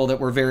people that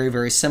were very,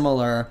 very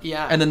similar.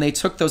 Yeah. And then they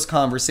took those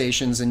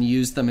conversations and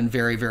used them in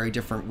very, very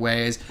different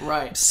ways.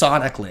 Right.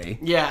 Sonically.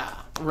 Yeah,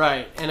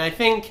 right. And I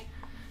think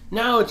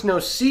now it's no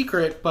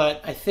secret,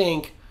 but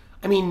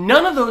I mean,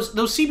 none of those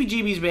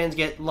CBGB's bands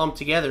get lumped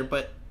together,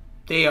 but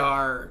they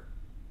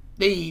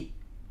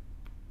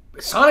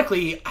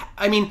sonically,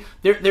 I mean,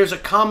 there's a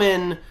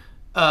common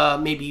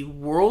maybe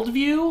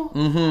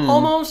worldview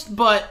almost,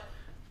 but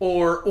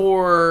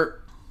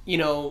or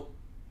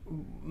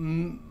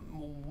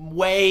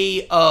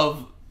way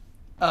of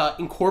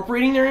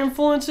incorporating their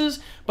influences,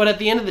 but at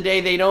the end of the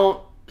day, they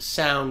don't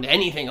sound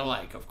anything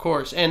alike, of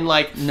course, and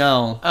like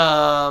No.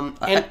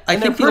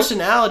 and their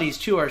personalities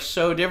too are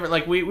so different.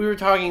 Like we were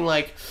talking,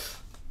 like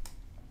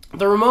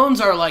the Ramones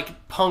are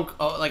like punk,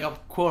 like a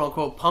quote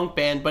unquote punk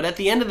band, but at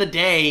the end of the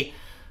day,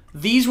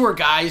 these were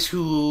guys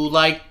who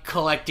like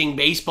collecting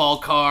baseball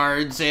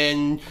cards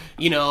and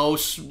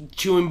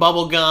chewing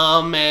bubble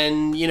gum,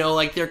 and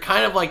like they're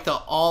kind of like the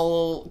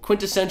all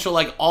quintessential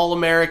like all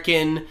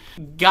American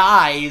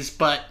guys,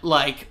 but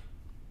like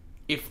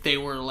if they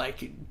were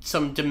like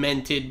some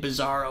demented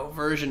bizarro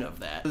version of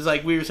that. It's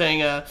like we were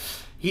saying,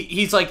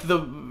 he's like the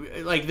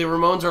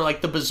Ramones are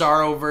like the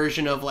bizarro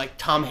version of like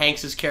Tom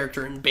Hanks's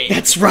character in Big.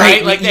 That's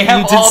right. Like they You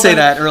have did all say the,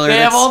 that earlier. They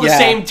have all the Yeah.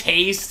 same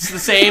tastes, the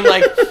same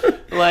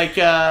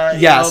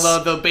Yes.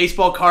 the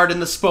baseball card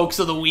and the spokes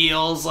of the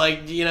wheels, Yeah,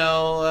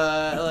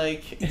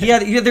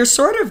 they're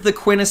sort of the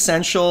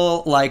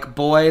quintessential like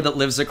boy that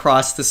lives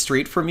across the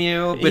street from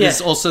you, but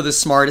is also the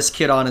smartest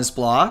kid on his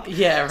block.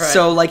 Yeah, right.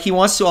 So like he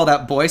wants to do all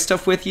that boy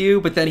stuff with you,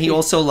 but then he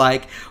also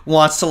like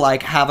wants to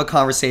like have a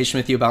conversation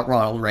with you about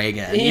Ronald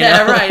Reagan. you Yeah,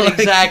 know? right. Like,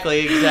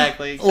 Exactly.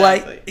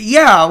 Like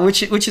yeah,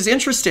 which is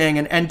interesting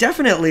and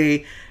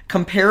definitely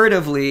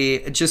comparatively,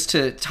 just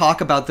to talk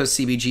about those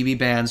CBGB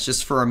bands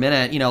just for a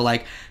minute,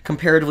 like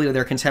comparatively to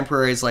their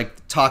contemporaries like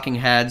Talking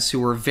Heads, who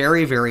were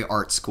very, very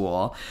art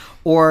school,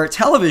 or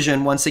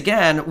Television, once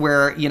again,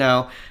 where,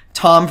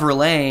 Tom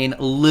Verlaine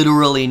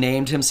literally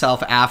named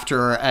himself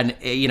after an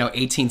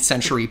 18th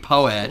century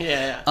poet.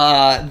 Yeah.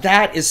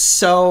 That is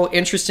so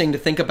interesting to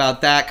think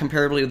about that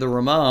comparatively to the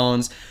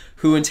Ramones,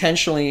 who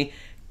intentionally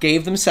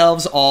gave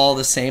themselves all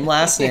the same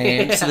last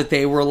name so that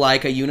they were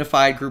like a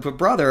unified group of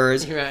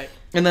brothers. Right.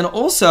 And then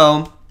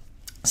also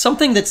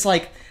something that's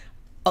like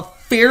a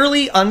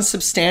fairly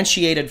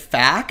unsubstantiated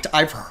fact.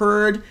 I've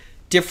heard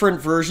different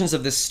versions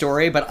of this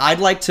story, but I'd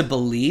like to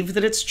believe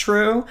that it's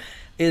true,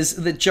 is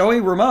that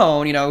Joey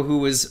Ramone, who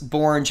was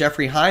born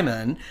Jeffrey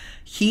Hyman,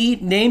 he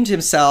named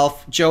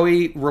himself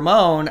Joey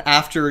Ramone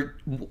after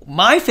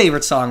my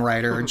favorite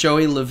songwriter,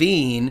 Joey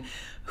Levine,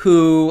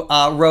 who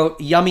wrote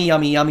Yummy,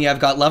 Yummy, Yummy, I've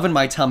Got Love in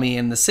My Tummy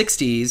in the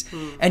 60s.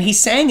 And he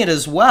sang it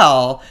as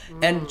well.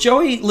 And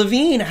Joey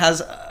Levine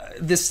has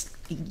this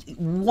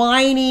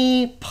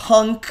whiny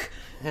punk,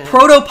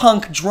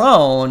 proto-punk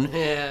drone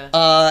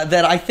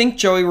that I think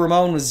Joey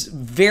Ramone was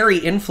very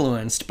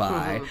influenced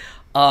by.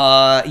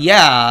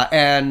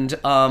 And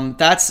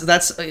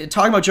that's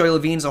talking about Joey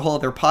Levine's a whole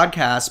other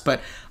podcast,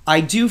 but I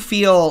do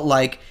feel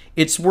like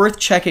it's worth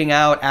checking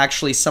out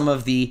actually some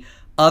of the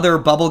other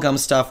bubblegum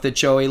stuff that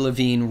Joey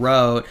Levine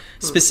wrote.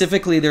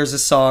 Specifically, there's a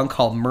song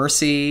called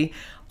Mercy.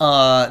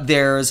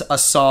 There's a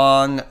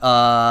song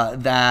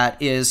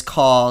that is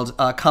called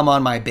Come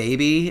On My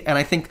Baby, and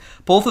I think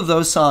both of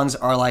those songs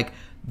are like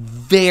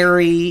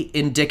very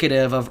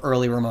indicative of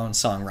early Ramones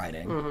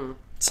songwriting.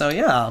 So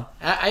yeah,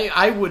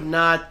 I would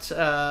not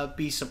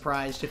be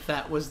surprised if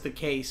that was the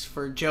case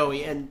for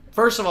Joey. And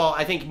first of all,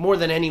 I think more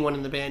than anyone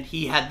in the band,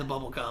 he had the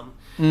bubblegum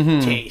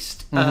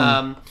taste.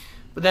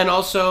 But then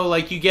also,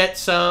 you get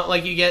some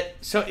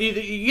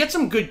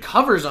good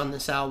covers on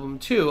this album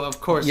too. Of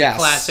course, Yes. the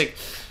classic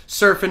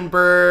 "Surfin'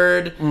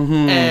 Bird"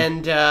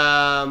 and Do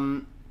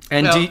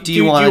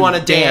You Want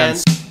to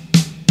Dance?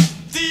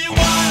 Do you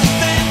wanna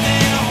stand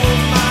there and hold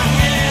my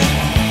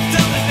hand?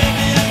 Tell me,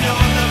 baby, I know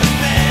I'm never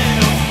man,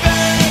 oh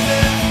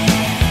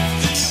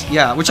baby.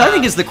 Yeah, which I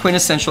think is the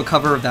quintessential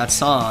cover of that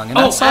song. And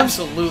that song's,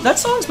 absolutely. That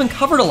song's been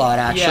covered a lot,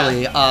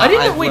 actually. Yeah. I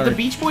didn't know. I've Wait, the learned.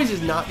 Beach Boys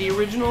is not the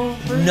original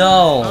version?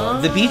 No,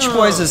 the Beach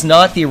Boys is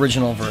not the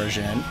original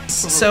version.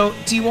 So,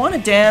 Do You Want to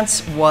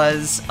Dance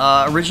was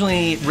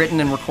originally written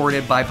and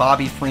recorded by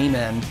Bobby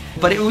Freeman,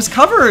 but it was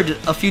covered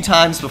a few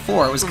times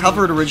before. It was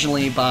covered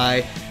originally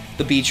by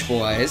the Beach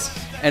Boys,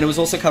 and it was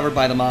also covered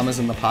by the Mamas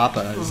and the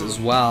Papas as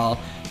well.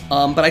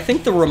 But I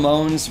think the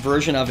Ramones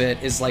version of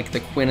it is like the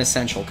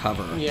quintessential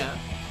cover.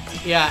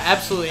 Yeah,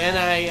 absolutely. And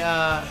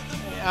I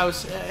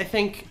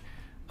think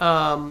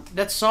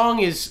that song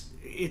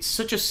it's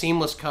such a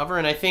seamless cover,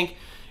 and I think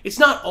it's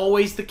not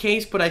always the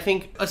case, but I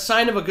think a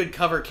sign of a good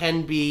cover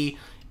can be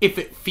if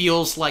it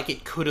feels like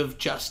it could have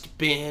just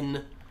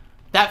been.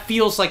 That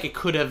feels like it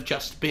could have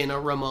just been a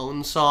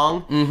Ramones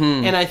song,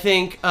 and I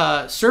think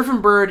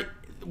Surfin' Bird,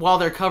 while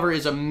their cover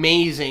is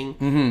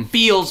amazing,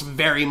 feels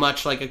very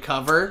much like a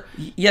cover.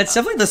 Yeah, it's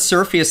definitely the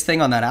surfiest thing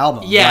on that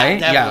album, Yeah, right?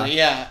 definitely,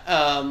 yeah.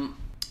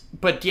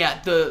 But yeah,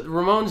 the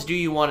Ramones' "Do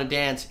You Want to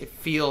Dance"?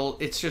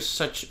 It's just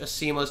such a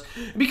seamless,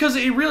 because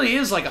it really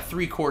is like a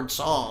 3-chord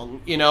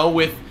song,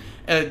 with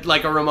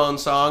like a Ramones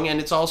song,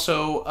 and it's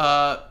also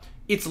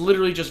it's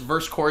literally just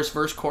verse chorus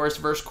verse chorus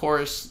verse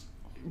chorus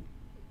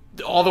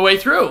all the way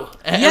through.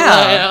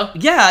 Yeah.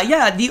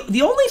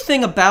 The only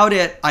thing about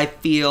it, I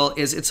feel,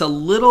 is it's a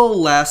little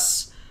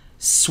less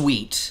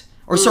sweet,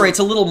 or sorry, it's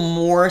a little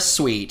more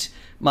sweet.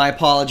 My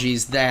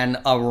apologies, than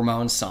a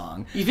Ramones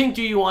song. You think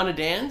 "Do You Want to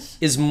Dance"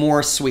 is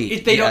more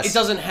sweet? It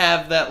doesn't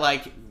have that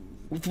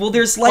Well,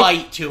 there's like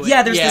bite to it.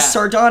 Yeah, there's this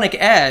sardonic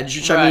edge,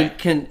 which I mean Right.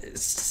 can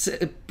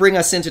bring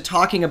us into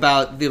talking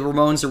about the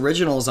Ramones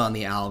originals on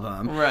the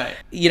album. Right.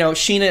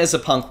 Sheena is a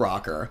punk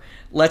rocker.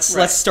 Let's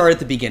start at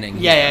the beginning.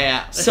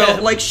 Yeah. So,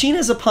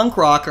 Sheena's a punk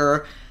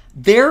rocker.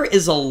 There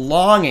is a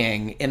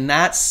longing in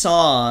that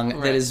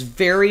song that is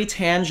very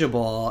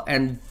tangible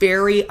and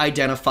very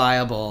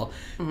identifiable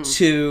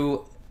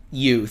to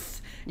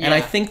youth. And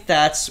I think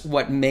that's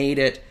what made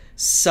it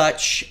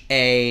such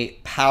a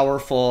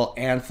powerful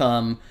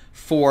anthem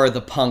for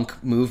the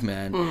punk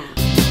movement.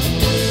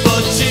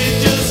 But she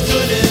just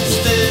couldn't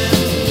stand.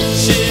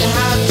 She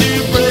had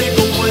to break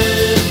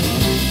away.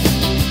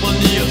 Well,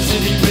 New York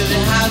City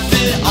really has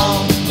it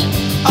on.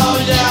 Oh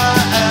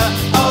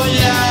yeah, oh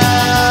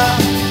yeah.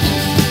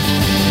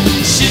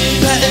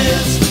 Sheena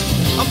is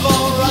a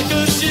bone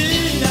rocker,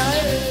 Sheena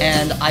is.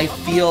 And I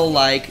feel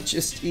like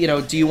just,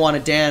 Do You Want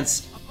to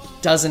Dance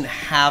doesn't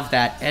have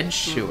that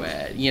edge to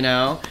it,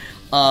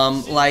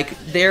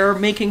 they're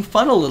making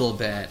fun a little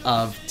bit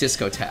of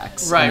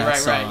discotheques. in that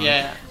song.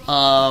 Yeah.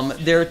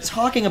 They're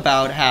talking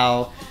about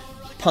how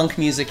punk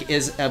music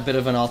is a bit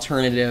of an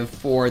alternative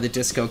for the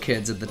disco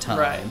kids at the time.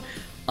 Right.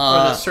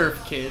 Or the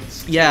surf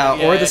kids.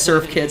 Or the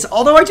surf kids.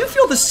 Although I do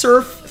feel the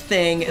surf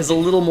thing is a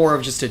little more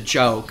of just a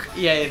joke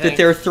Yeah, you that think?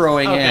 they're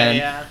throwing Okay, in.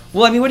 yeah.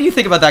 Well, I mean, what do you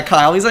think about that,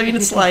 Kyle?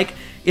 It's like,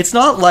 it's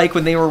not like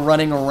when they were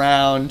running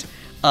around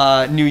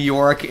New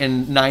York in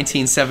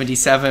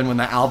 1977 when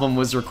the album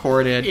was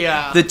recorded.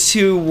 Yeah. The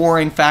two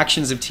warring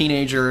factions of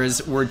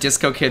teenagers were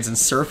disco kids and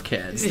surf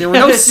kids. There were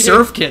no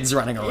surf kids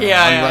running around, right?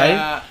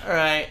 Yeah,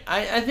 right.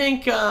 I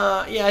think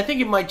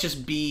it might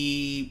just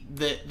be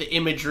the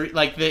imagery,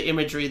 the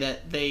imagery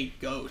that they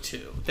go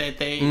to, that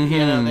they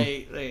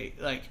they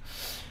like.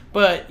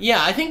 But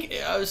yeah, I think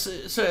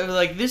so.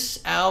 Like this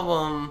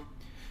album,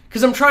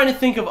 because I'm trying to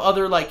think of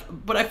other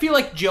but I feel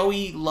like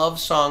Joey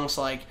loves songs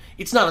like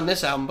it's not on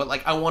this album, but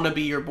like I Want to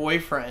Be Your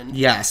Boyfriend.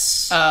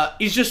 Yes.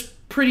 Is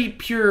just pretty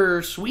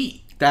pure sweet.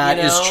 That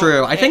is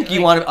true. I think I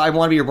Want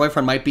to Be Your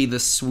Boyfriend might be the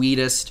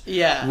sweetest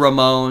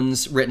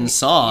Ramones written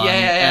song.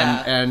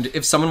 Yeah. And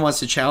if someone wants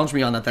to challenge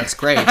me on that, that's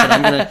great. But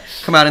I'm going to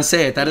come out and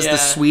say it. That is the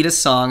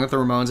sweetest song that the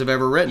Ramones have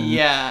ever written.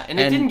 Yeah, and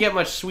it didn't get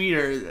much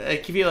sweeter. I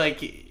feel like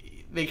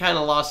they kind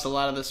of lost a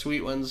lot of the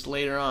sweet ones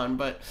later on,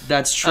 but...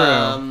 That's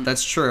true.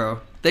 That's true.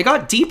 They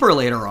got deeper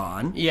later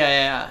on.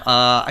 Yeah.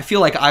 I feel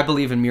like I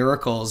Believe in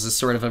Miracles is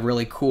sort of a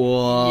really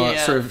cool,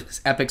 sort of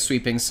epic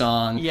sweeping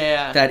song.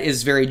 Yeah. That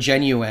is very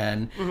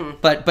genuine. Mm-hmm.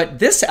 But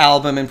this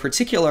album in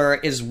particular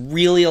is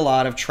really a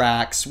lot of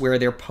tracks where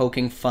they're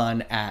poking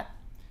fun at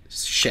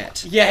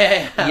shit.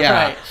 Yeah,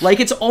 right. Like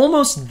it's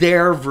almost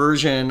their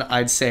version,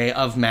 I'd say,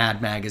 of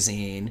Mad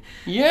Magazine.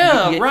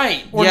 Yeah,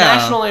 right. Or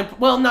National Lampoon.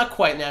 Well, not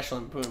quite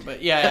National Lampoon,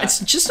 but yeah. It's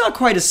just not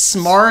quite as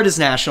smart as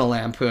National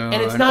Lampoon.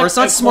 And it's not, or it's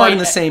not smart in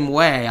the same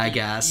way, I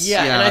guess.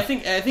 Yeah, and I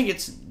think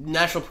it's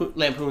National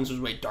Lampoon's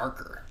was way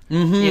darker.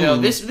 Mm-hmm. You know,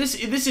 this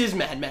is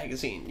Mad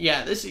Magazine.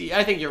 Yeah,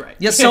 I think you're right.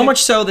 Yeah, so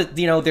much so that,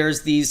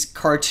 there's these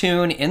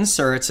cartoon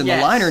inserts in the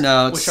liner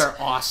notes. Which are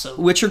awesome.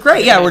 Which are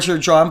great, which are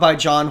drawn by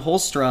John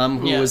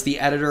Holstrom, who was the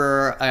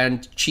editor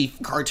and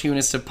chief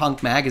cartoonist of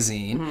Punk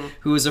Magazine,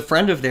 who was a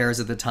friend of theirs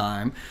at the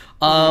time.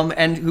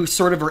 And who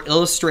sort of are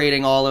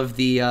illustrating all of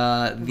the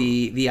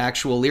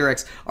actual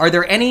lyrics. Are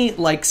there any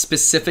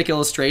specific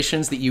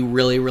illustrations that you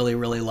really, really,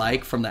 really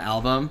like from the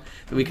album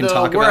that we can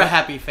talk about? We're a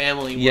Happy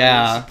Family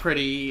one is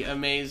pretty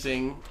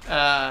amazing.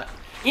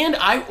 And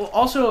I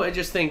also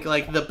just think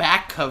the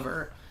back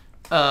cover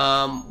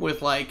with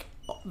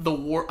the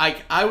war.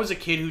 I was a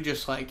kid who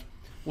just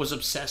was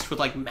obsessed with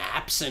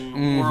maps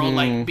and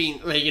world being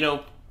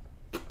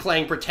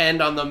playing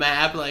pretend on the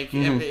map,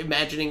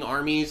 imagining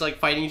armies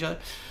fighting each other.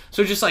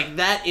 So just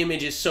that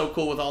image is so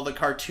cool with all the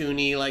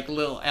cartoony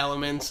little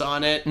elements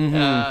on it.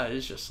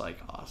 It's just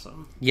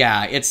awesome.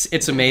 Yeah,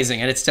 it's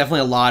amazing, and it's definitely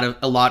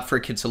a lot for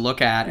a kid to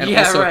look at, and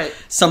also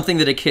something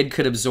that a kid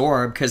could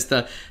absorb, because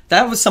that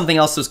was something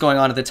else that was going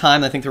on at the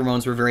time. I think the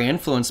Ramones were very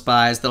influenced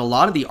by, is that a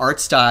lot of the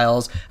art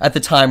styles at the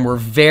time were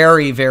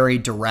very, very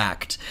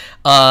direct.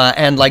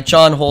 And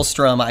John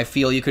Holstrom, I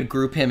feel you could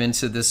group him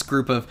into this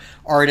group of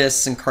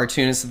artists and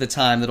cartoonists at the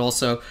time that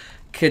also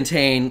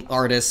contain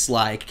artists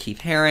like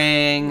Keith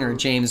Haring or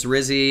James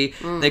Rizzi.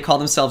 They call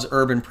themselves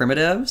urban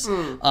primitives.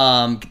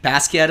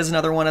 Basquiat is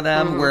another one of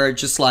them, where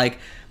just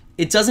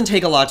it doesn't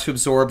take a lot to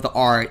absorb the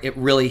art. It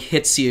really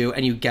hits you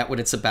and you get what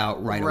it's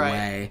about right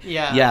away.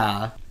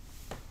 Yeah.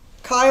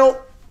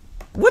 Kyle,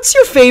 what's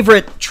your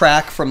favorite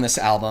track from this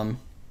album?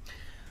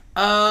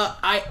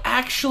 I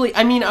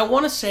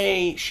want to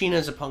say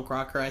Sheena's a Punk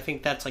Rocker. I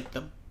think that's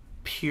the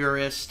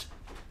purest,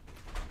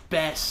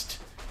 best.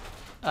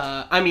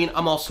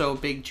 I'm also a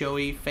big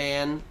Joey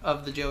fan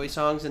of the Joey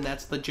songs, and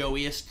that's the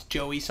Joeyest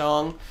Joey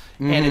song.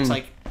 And it's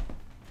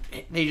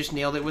they just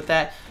nailed it with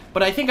that.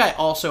 But I think I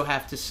also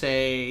have to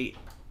say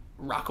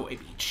Rockaway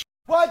Beach.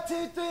 1, 2, 3,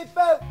 4.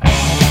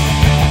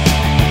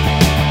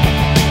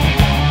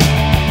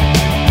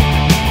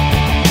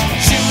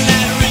 Shooting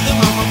at a rhythm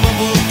on my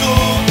bubble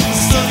door. The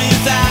sun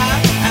is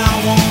out, and I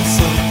want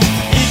some.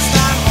 It's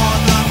not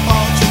hard, not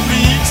far to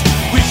reach.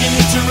 We can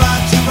hitch a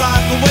ride to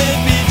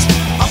Rockaway Beach.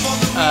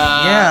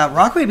 Yeah,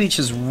 Rockaway Beach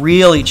is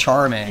really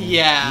charming.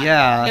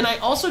 Yeah. And I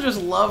also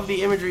just love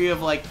the imagery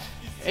of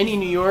any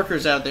New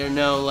Yorkers out there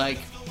know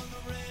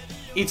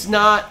it's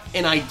not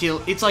an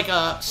ideal. It's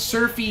a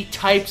surfy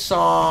type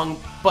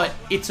song, but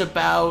it's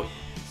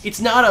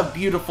not a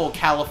beautiful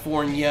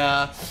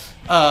California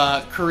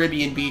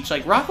Caribbean beach.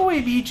 Rockaway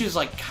Beach is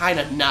kind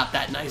of not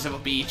that nice of a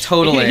beach.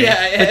 Totally.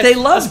 But they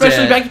loved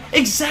it.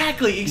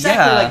 Exactly.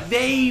 Yeah.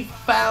 They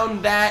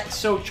found that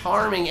so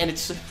charming, and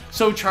it's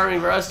so charming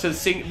for us to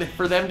sing,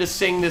 for them to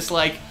sing this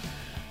ode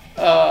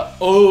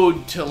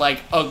to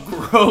a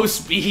gross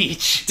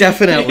beach.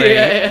 Definitely.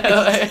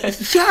 Yeah,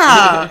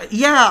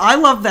 I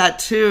love that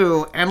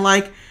too. And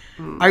I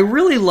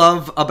really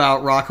love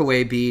about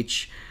Rockaway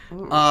Beach,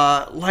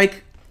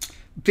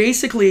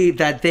 basically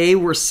that they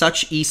were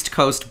such East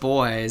Coast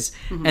boys,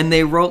 and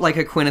they wrote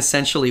a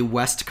quintessentially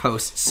West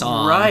Coast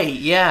song. Right,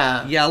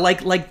 yeah. Yeah,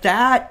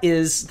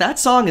 that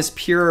song is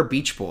pure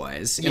Beach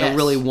Boys in a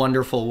really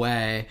wonderful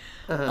way.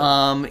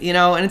 And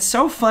it's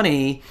so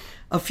funny.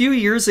 A few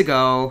years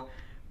ago,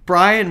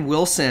 Brian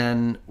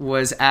Wilson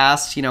was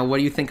asked, what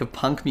do you think of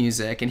punk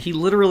music? And he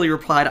literally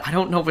replied, I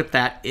don't know what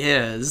that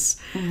is.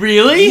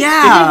 Really?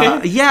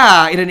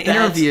 Yeah, in an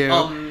interview.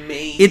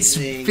 Amazing. It's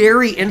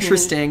very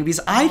interesting because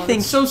I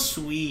think... It's so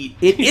sweet.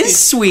 It is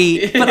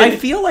sweet, but I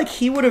feel like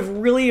he would have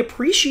really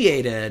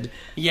appreciated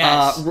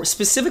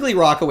specifically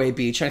Rockaway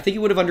Beach. And I think he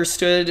would have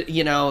understood,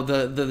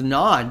 the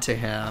nod to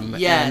him.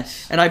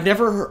 Yes. And I've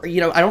never,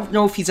 I don't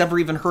know if he's ever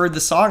even heard the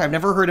song. I've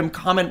never heard him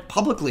comment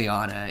publicly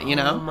on it,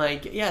 Oh my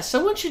God. Yeah,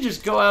 someone should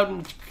just go out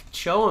and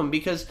show him,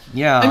 because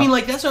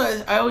that's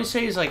what I always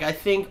say is I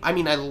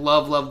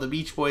love the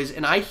Beach Boys,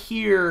 and I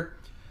hear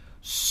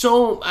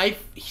I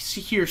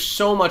hear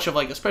so much of,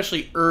 like,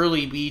 especially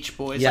early Beach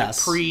Boys,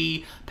 Yes. like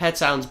pre-Pet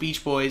Sounds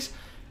Beach Boys.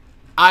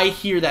 I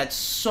hear that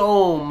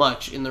so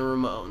much in the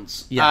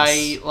Ramones. Yes.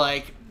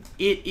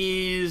 It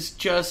is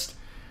just,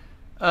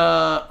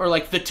 or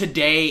like the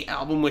Today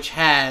album, which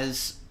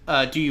has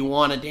Do You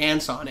Wanna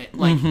Dance on it.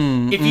 Like,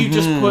 if you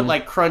just put,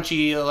 like,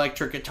 crunchy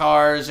electric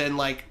guitars and,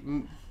 like,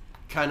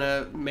 kind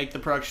of make the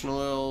production a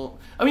little...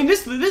 I mean,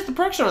 the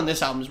production on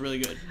this album is really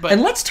good. But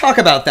And let's talk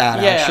about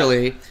that, Yeah.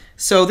 actually.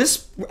 So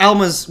this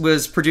album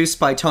was produced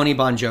by Tony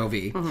Bon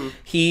Jovi.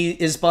 He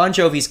is Bon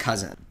Jovi's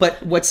cousin.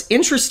 But what's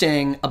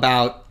interesting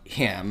about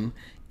him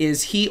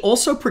is he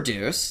also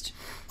produced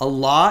a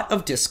lot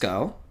of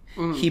disco.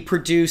 He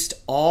produced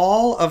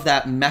all of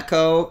that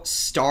Mecco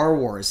Star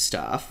Wars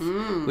stuff,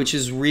 which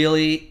is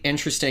really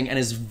interesting and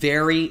is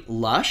very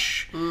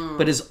lush,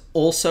 but is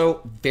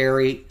also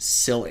very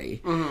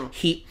silly.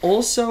 He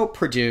also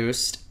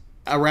produced,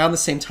 around the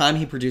same time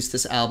he produced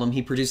this album,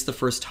 he produced the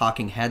first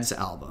Talking Heads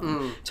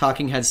album,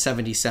 Talking Heads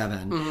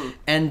 77.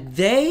 And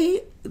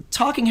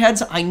Talking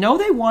Heads, I know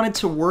they wanted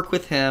to work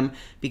with him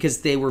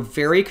because they were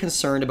very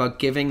concerned about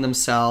giving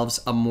themselves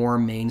a more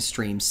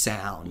mainstream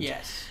sound.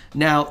 yes.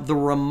 Now, the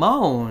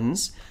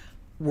Ramones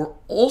were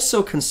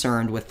also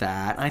concerned with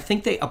that. I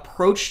think they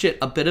approached it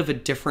a bit of a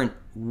different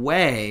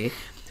way.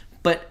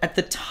 But at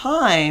the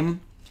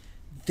time,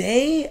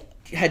 they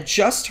had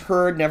just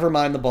heard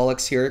Nevermind the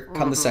Bollocks, Here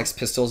Come the Sex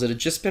Pistols. It had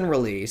just been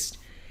released.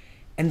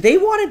 And they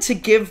wanted to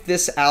give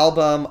this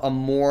album a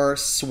more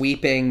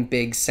sweeping,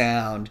 big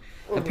sound.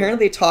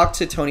 Apparently, they talked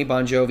to Tony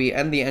Bon Jovi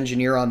and the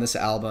engineer on this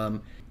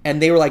album.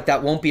 And they were like,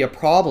 that won't be a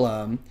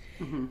problem.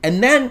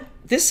 And then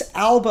this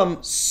album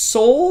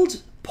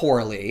sold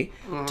poorly,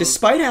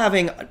 despite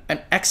having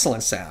an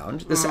excellent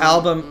sound. This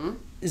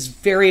album is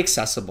very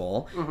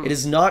accessible. It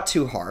is not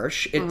too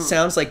harsh. It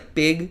sounds like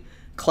big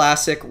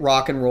classic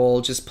rock and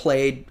roll, just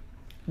played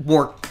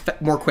more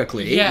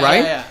quickly, Yeah,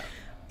 right? yeah.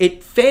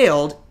 It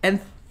failed, and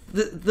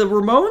the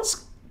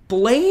Ramones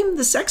blame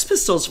the Sex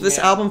Pistols for this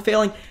album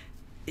failing.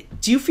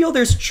 Do you feel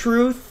there's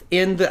truth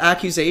in the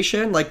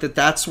accusation, like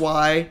that's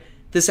why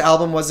this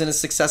album wasn't as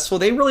successful?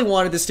 They really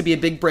wanted this to be a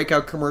big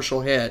breakout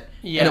commercial hit,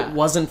 and Yeah. it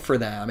wasn't for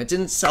them. It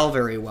didn't sell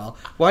very well.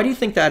 Why do you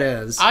think that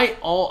is?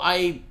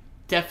 I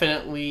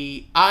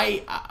definitely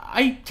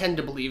I tend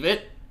to believe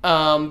it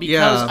because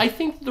Yeah. I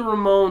think the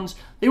Ramones,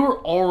 they were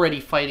already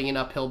fighting an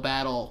uphill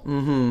battle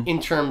in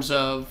terms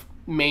of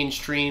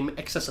mainstream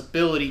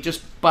accessibility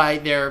just by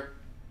their,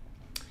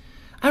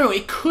 I don't know,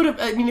 it could have,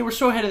 I mean, they were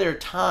so ahead of their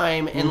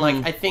time, and like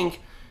I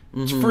think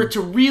for it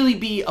to really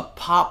be a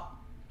pop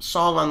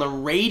song on the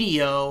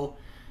radio,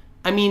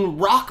 I mean,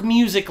 rock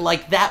music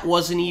like that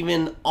wasn't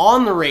even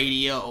on the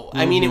radio.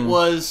 I mean, it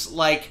was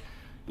like,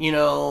 you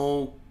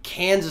know,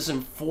 Kansas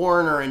and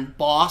Foreigner and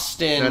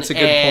Boston. That's a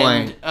good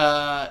and, point.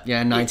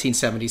 Yeah,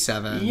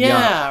 1977.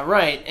 Yeah,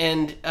 right.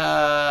 And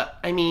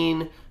I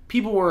mean,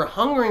 people were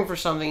hungering for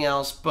something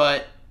else,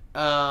 but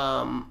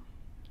I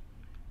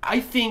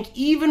think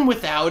even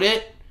without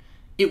it,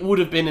 it would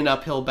have been an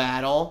uphill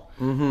battle.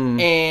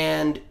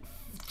 And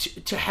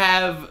to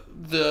have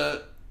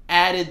the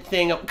added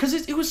thing, because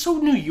it was so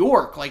New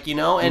York, like, you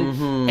know,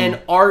 and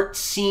art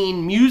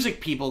scene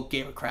music people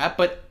gave a crap.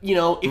 But, you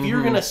know, if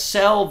you're gonna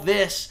sell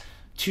this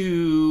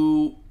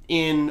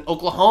in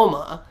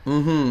Oklahoma,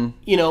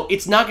 you know,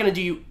 it's not going to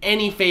do you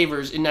any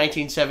favors in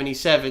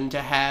 1977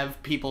 to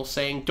have people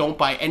saying don't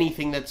buy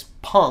anything that's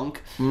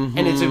punk, and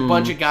it's a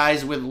bunch of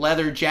guys with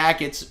leather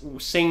jackets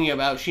singing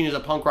about Sheena's a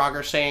punk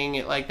rocker, saying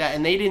it like that,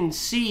 and they don't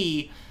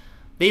see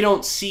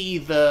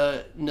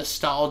the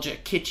nostalgia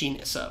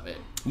kitschiness of it.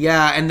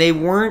 Yeah, and they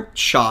weren't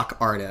shock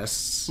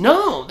artists.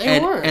 No, they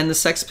weren't. And the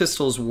Sex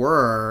Pistols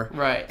were.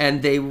 Right.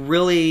 And they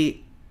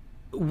really,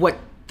 what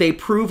they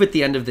prove at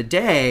the end of the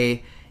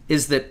day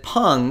is that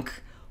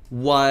punk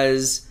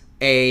was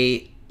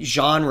a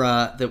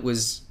genre that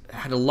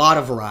had a lot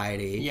of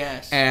variety.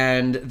 Yes.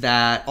 And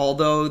that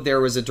although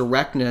there was a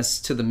directness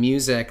to the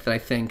music that I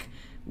think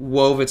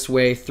wove its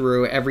way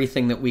through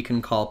everything that we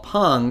can call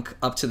punk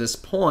up to this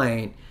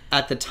point,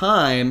 at the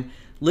time,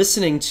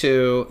 listening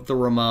to the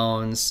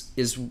Ramones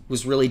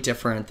was really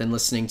different than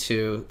listening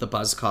to the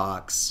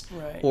Buzzcocks,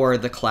 Right. or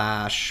the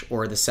Clash,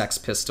 or the Sex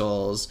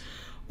Pistols,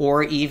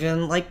 or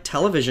even like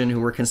Television, who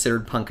were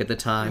considered punk at the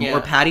time, Yeah.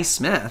 or Patti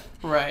Smith,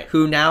 Right.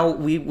 who now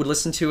we would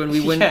listen to and we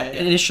wouldn't Yeah,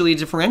 yeah. initially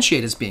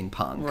differentiate as being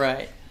punk.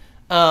 Right.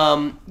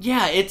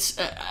 Yeah, it's,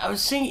 I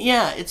was saying,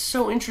 yeah, it's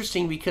so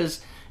interesting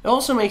because it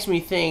also makes me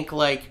think,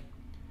 like,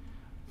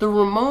 the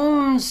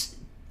Ramones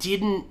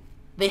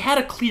they had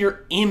a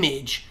clear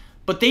image,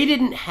 but they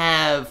didn't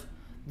have,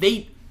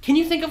 can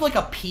you think of like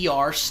a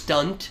PR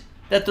stunt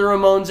that the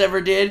Ramones ever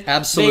did?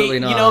 Absolutely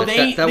not. You know,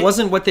 that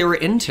wasn't what they were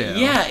into.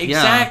 Yeah,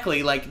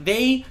 exactly. Like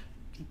they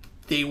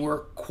they were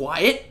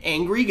quiet,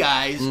 angry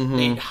guys. Mm-hmm.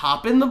 They'd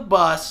hop in the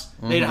bus,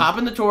 they'd hop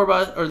in the tour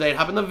bus, or they'd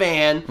hop in the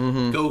van,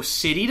 Mm-hmm. go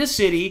city to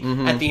city.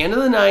 At the end of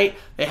the night,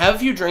 they have a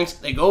few drinks,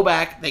 they go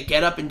back, they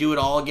get up and do it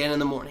all again in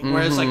the morning.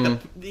 Whereas, like,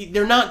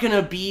 they're not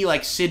gonna be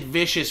like Sid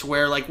Vicious,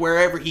 where like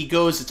wherever he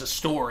goes, it's a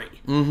story.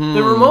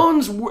 The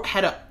Ramones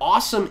had an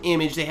awesome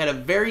image. They had a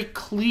very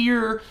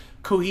clear,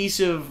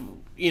 cohesive,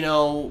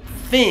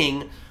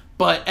 thing.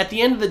 But at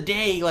the end of the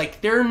day,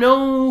 like,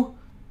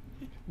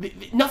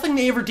 nothing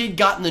they ever did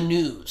got in the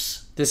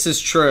news. This is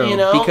true,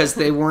 because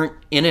they weren't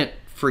in it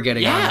for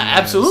getting on the news.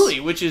 Absolutely,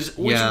 which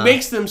Yeah.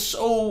 makes them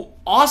so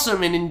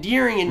awesome and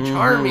endearing and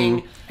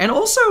charming. And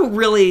also,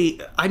 really,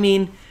 I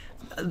mean,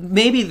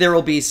 maybe there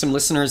will be some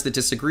listeners that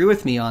disagree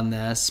with me on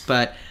this,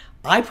 but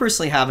I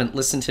personally haven't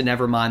listened to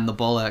Nevermind the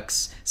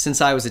Bollocks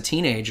since I was a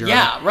teenager.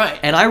 Yeah, right.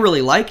 And I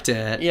really liked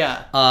it.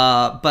 Yeah.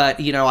 But,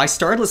 I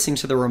started listening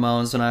to the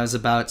Ramones when I was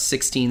about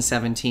 16,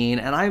 17,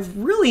 and I've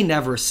really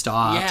never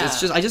stopped.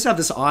 Yeah. I just have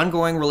this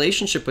ongoing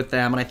relationship with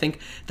them, and I think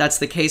that's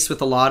the case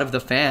with a lot of the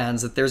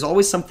fans, that there's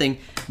always something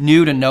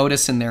new to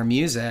notice in their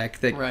music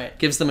that Right.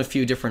 gives them a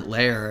few different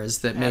layers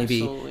that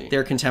maybe Absolutely.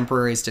 their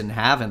contemporaries didn't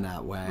have in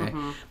that way.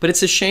 But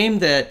it's a shame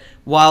that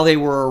while they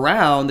were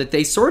around, that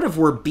they sort of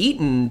were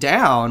beaten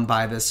down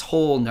by this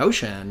whole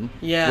notion.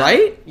 Yeah.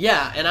 Right?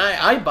 Yeah, and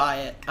I buy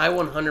it. I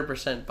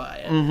 100%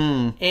 buy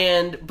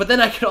it. But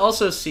then I could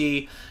also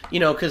see,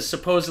 because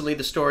supposedly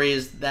the story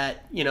is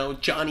that,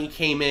 Johnny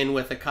came in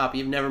with a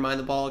copy of Nevermind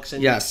the Bollocks,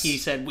 and Yes. he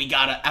said, we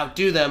gotta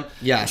outdo them.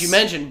 Yes. As you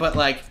mentioned, but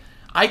like,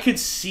 I could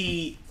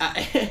see,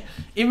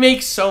 it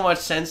makes so much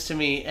sense to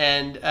me,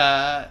 and,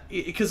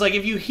 because like,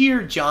 if you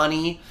hear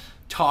Johnny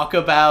talk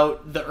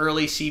about the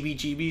early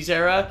CBGB's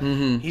era,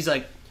 he's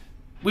like,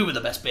 we were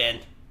the best band.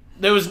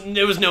 There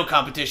was no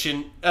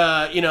competition.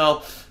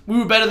 We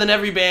were better than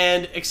every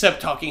band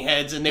except Talking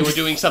Heads, and they were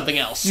doing something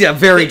else. Yeah,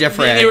 very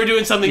different. They were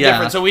doing something Yeah.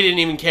 different, so we didn't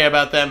even care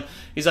about them.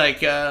 He's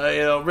like,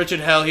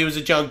 Richard Hell, he was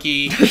a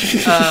junkie.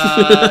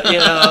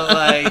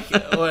 Like,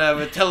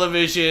 whatever.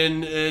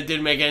 Television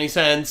didn't make any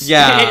sense.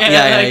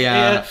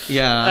 Yeah.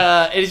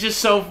 It's just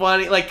so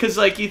funny, like, because,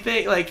 like, you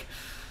think, like,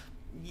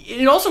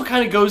 it also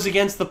kind of goes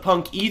against the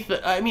punk ethos.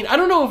 I mean, I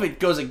don't know if it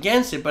goes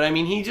against it, but I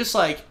mean, he just,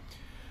 like,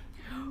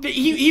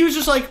 he was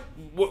just like,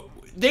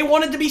 they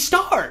wanted to be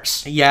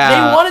stars. Yeah.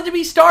 They wanted to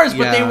be stars,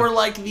 but Yeah. they were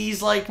like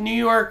these like New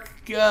York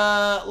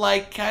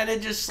like kind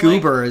of just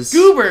Goobers.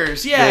 Like,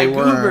 goobers, yeah, They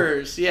were.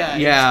 goobers. Yeah,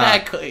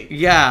 exactly.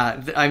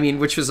 Yeah, I mean,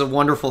 which was a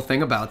wonderful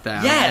thing about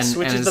them. Yes, And-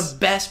 which and is the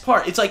best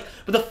part. It's like,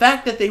 but the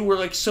fact that they were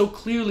like so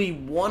clearly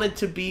wanted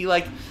to be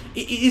like,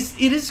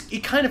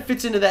 it kind of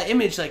fits into that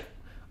image. Like,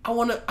 I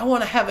want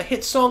to have a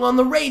hit song on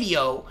the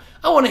radio.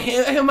 I want to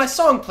hear my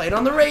song played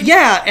on the radio.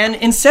 Yeah, and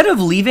instead of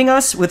leaving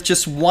us with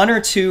just one or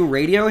two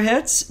radio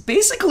hits,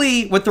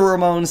 basically what the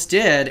Ramones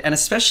did, and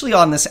especially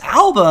on this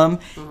album,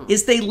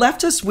 is they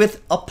left us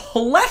with a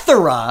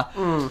plethora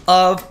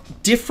of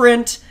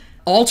different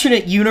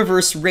alternate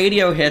universe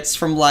radio hits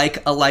from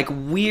like a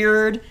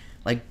weird,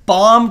 like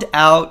bombed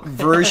out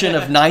version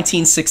of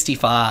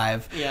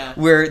 1965, Yeah.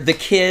 where the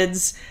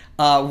kids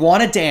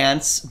want to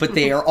dance, but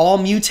they are all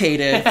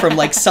mutated from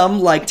like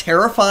some like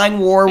terrifying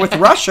war with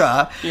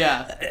Russia.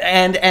 Yeah.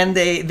 And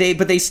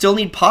they still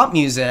need pop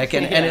music,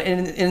 and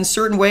in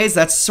certain ways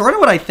that's sort of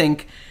what I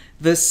think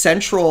the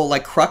central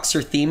like crux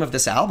or theme of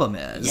this album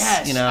is.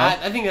 Yes, you know.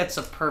 I think that's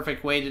a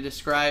perfect way to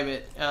describe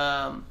it.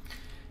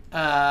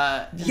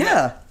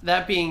 Yeah.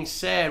 That being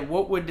said,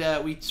 what would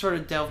we sort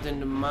of delved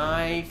into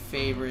my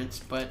favorites,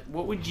 but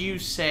what would you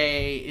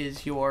say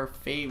is your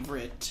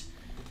favorite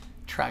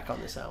track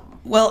on this album?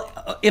 Well,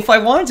 if I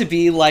wanted to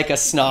be like a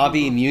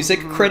snobby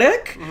music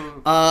critic,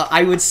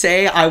 I would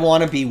say I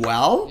Want to Be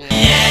Well.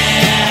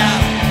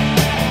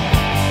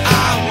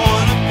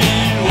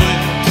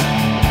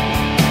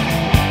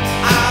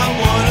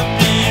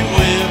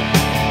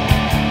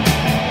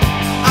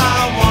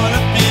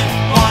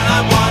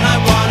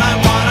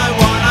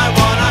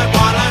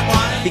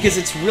 Because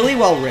it's really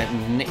well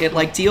written. It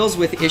like deals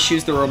with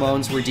issues the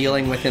Ramones were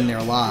dealing with in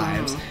their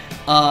lives.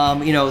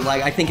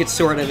 Like I think it's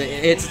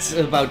it's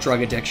about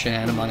drug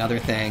addiction among other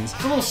things.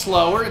 It's a little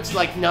slower. It's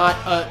like not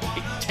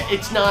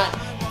it's not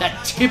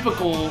that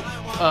typical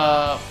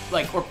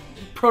or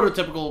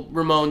prototypical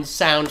Ramones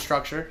sound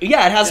structure.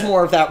 Yeah, it has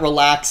more of that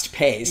relaxed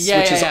pace,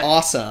 which is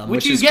awesome.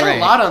 Which you is get great. a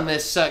lot on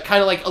this,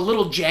 kind of like a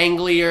little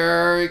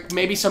janglier,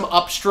 maybe some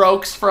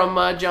upstrokes from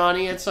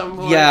Johnny at some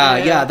point.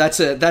 Yeah, that's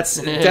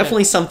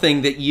definitely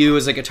something that you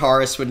as a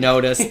guitarist would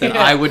notice that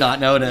I would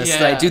not notice.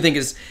 That I do think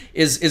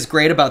is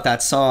great about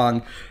that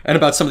song and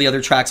about some of the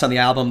other tracks on the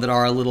album that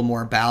are a little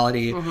more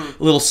ballady,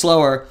 a little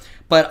slower.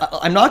 But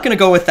I'm not going to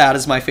go with that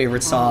as my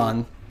favorite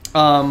song.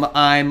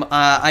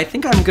 I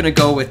think I'm going to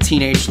go with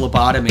Teenage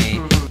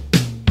Lobotomy.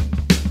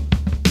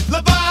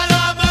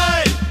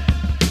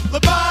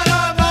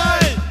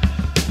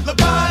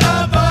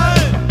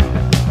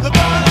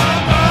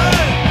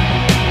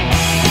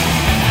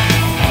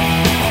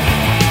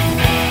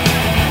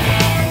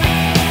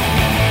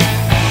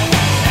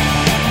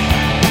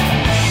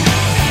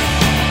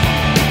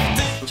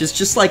 which is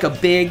just like a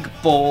big,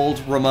 bold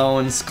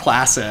Ramones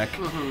classic.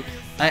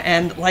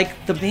 And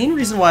like the main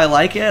reason why I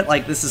like it,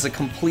 like this is a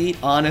complete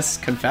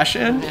honest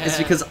confession, is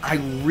because I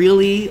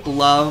really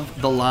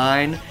love the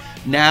line,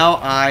 "Now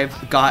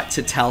I've got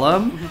to tell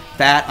 'em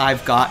that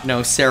I've got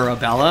no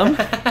cerebellum."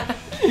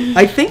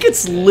 I think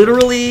it's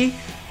literally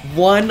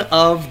one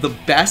of the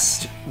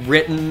best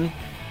written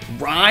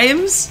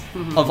rhymes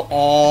of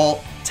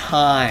all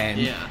time.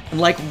 Yeah. And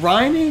like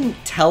rhyming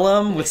 "tell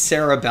 'em" with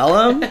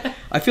cerebellum,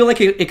 I feel like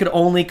it could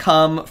only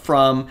come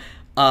from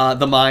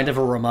the mind of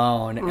a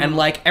Ramone. And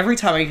like every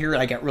time I hear it,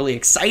 I get really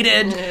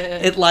excited.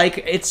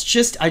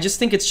 I just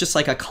think it's just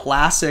like a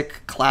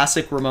classic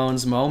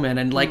Ramones moment,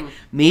 and like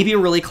maybe a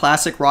really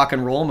classic rock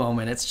and roll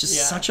moment. It's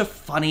just such a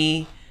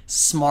funny,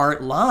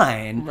 smart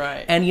line.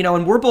 Right. And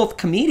and we're both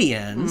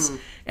comedians.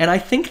 And I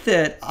think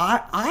that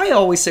I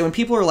always say, when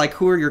people are like,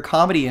 who are your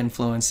comedy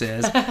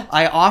influences?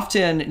 I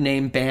often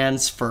name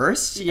bands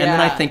first. And then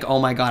I think, oh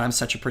my God, I'm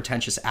such a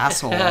pretentious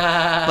asshole.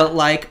 But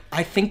like,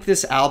 I think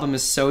this album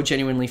is so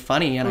genuinely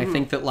funny. And I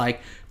think that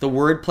like the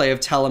wordplay of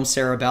 "tell 'em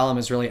cerebellum"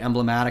 is really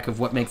emblematic of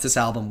what makes this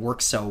album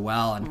work so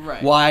well, and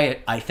why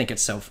I think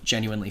it's so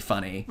genuinely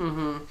funny.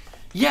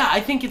 Yeah,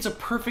 I think it's a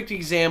perfect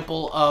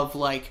example of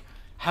like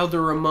how the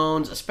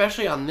Ramones,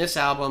 especially on this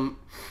album,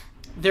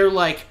 they're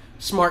like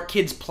smart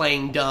kids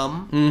playing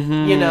dumb,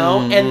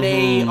 and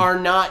they are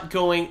not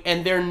going,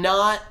 and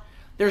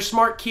they're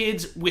smart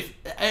kids with,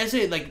 as I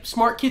say, like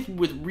smart kids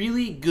with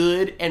really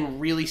good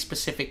and really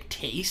specific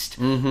taste,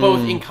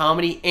 both in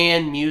comedy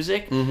and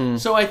music.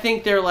 So I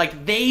think they're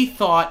like, they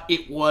thought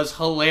it was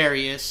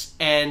hilarious,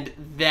 and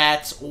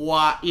that's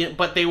why,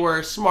 but they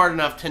were smart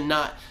enough to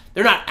not,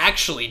 they're not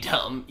actually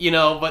dumb,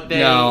 but they...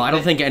 No, I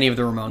don't think any of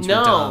the Ramones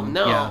were dumb.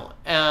 No. Yeah.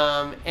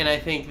 And I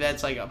think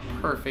that's like a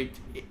perfect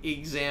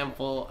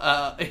example.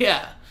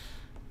 Yeah,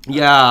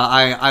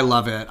 I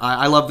love it.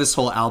 I love this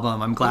whole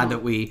album. I'm glad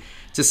that we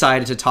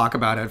decided to talk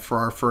about it for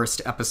our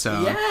first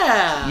episode.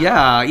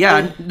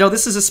 Yeah. No,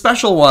 this is a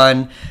special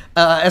one,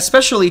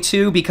 especially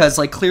too because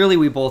like clearly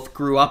we both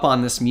grew up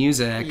on this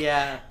music.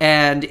 Yeah.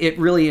 And it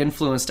really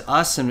influenced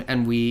us,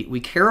 and we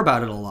care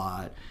about it a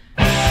lot.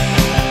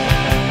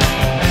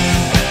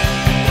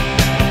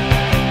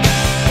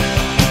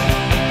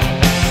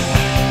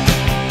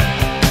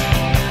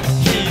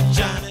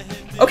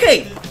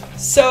 Okay,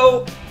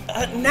 so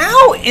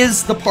now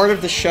is the part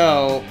of the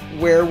show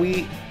where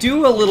we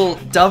do a little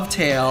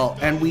dovetail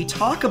and we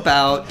talk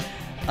about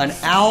an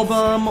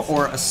album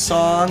or a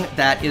song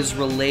that is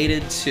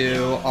related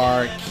to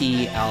our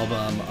key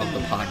album of the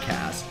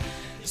podcast.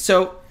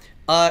 So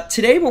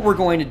today what we're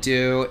going to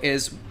do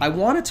is I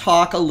want to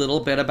talk a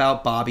little bit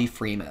about Bobby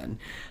Freeman.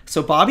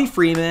 So Bobby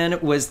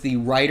Freeman was the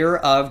writer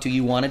of "Do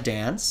You Want to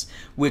Dance?",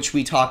 which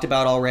we talked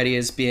about already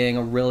as being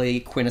a really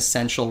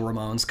quintessential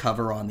Ramones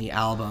cover on the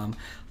album.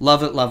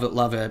 Love it, love it,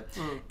 love it.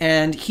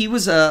 And he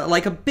was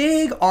like a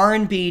big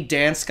R&B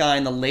dance guy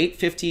in the late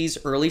 50s,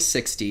 early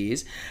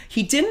 60s.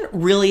 He didn't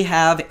really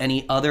have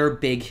any other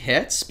big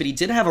hits, but he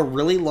did have a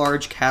really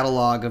large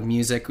catalog of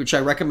music, which I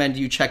recommend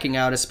you checking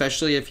out,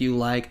 especially if you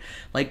like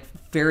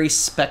very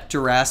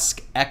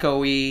Spectre-esque,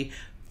 echoey,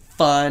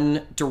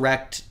 fun,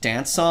 direct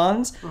dance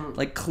songs.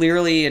 Like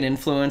clearly an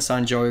influence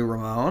on Joey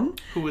Ramone,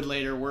 who would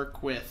later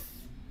work with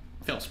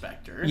Phil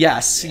Spector.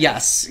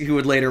 Yes, who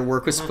would later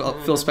work with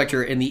Phil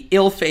Spector in the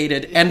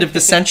ill-fated End of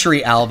the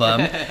Century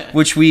album,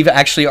 which we've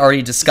actually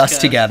already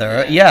discussed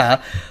together.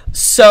 Yeah.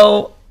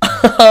 So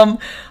I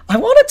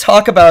want to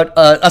talk about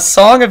a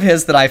song of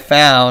his that I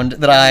found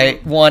that I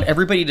want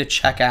everybody to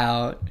check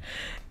out.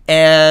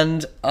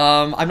 And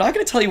I'm not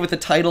going to tell you what the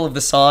title of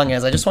the song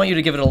is. I just want you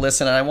to give it a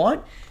listen, and I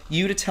want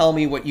you to tell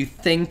me what you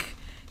think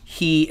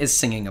he is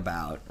singing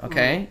about,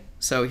 okay?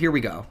 So here we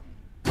go.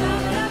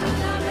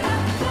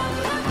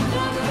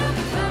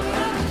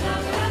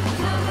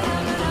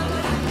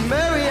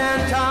 Mary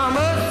Ann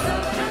Thomas,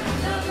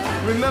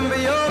 remember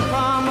your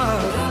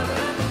promise.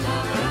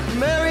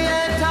 Mary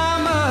Ann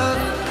Thomas,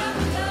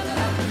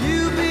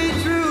 you be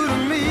true to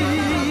me.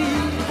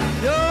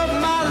 You're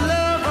my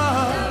lover,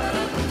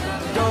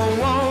 don't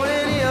want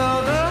any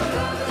other.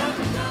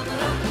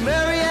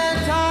 Mary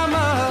Ann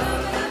Thomas,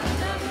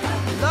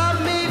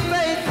 love me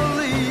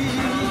faithfully.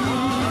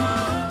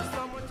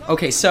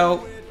 Okay,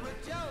 so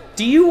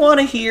do you want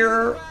to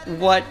hear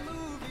what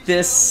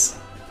this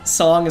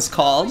song is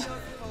called?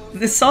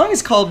 This song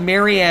is called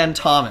Mary Ann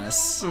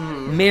Thomas.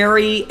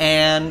 Mary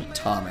Ann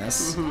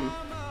Thomas.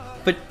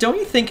 But don't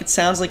you think it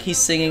sounds like he's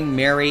singing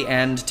Mary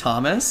and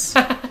Thomas?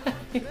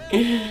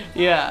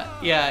 Yeah.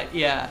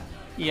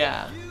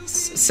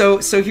 So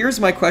here's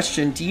my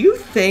question. Do you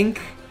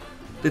think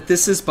that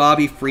this is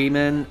Bobby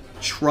Freeman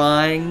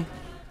trying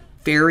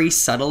very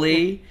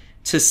subtly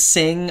to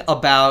sing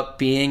about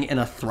being in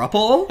a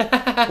throuple?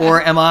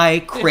 Or am I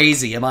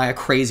crazy? Am I a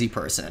crazy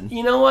person?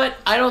 You know what?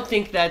 I don't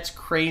think that's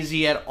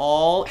crazy at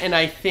all, and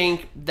I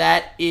think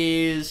that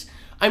is...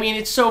 I mean,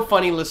 it's so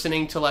funny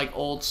listening to, like,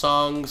 old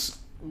songs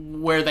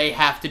where they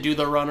have to do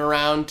the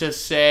runaround to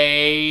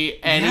say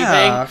anything.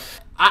 Yeah.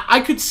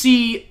 I could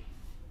see,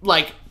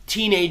 like,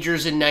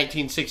 teenagers in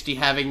 1960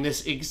 having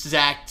this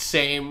exact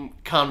same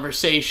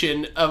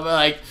conversation of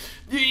like,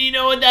 do you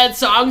know what that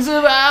song's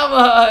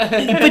about?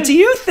 But do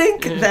you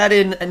think that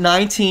in the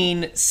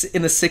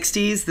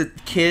 60s, the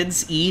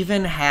kids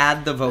even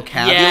had the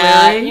vocabulary?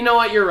 Yeah, you know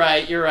what? You're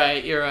right.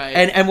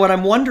 And what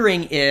I'm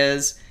wondering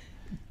is,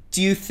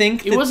 do you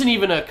think It wasn't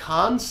even a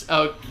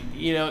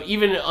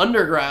even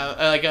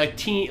underground,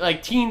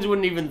 teens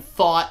wouldn't even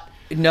thought.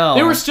 no,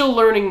 They were still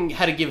learning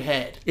how to give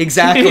head.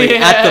 exactly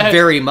at the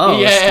very most,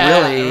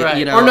 really, right.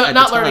 you know, or at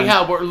not the learning time.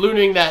 how, but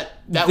learning that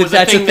was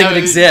that's a thing that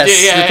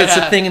exists. That's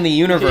a thing in the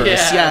universe.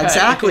 Yeah. Yeah,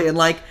 exactly. And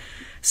like,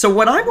 so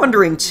what I'm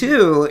wondering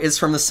too is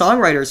from the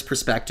songwriter's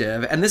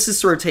perspective, and this is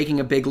sort of taking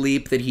a big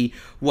leap that he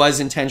was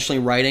intentionally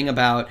writing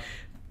about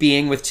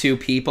being with two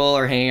people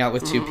or hanging out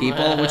with two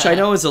people, which I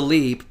know is a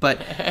leap, but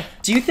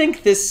do you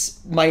think this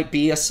might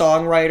be a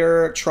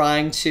songwriter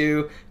trying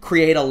to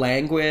create a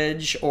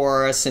language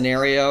or a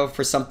scenario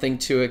for something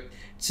to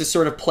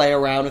sort of play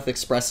around with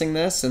expressing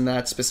this in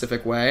that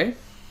specific way?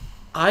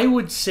 I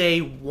would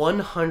say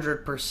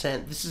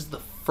 100%. This is the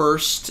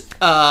first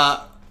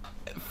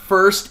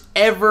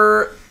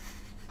ever,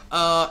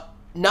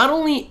 not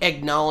only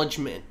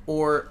acknowledgement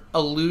or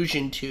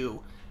allusion to.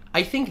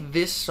 I think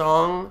this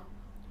song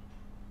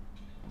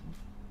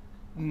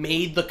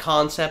made the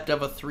concept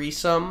of a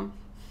threesome,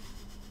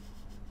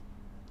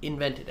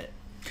 invented it.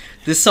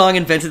 This song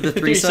invented the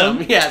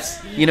threesome?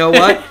 Yes. You know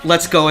what?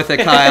 Let's go with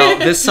it, Kyle.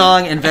 This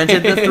song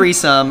invented the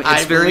threesome. It's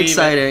I very believe it.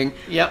 exciting.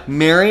 Yep.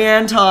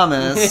 Marianne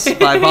Thomas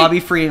by Bobby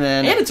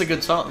Freeman. And it's a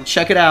good song.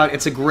 Check it out.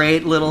 It's a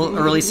great little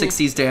early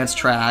 60s dance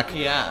track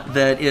Yeah.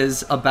 that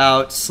is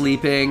about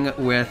sleeping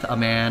with a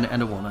man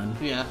and a woman.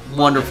 Yeah.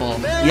 Wonderful.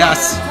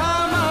 Yes.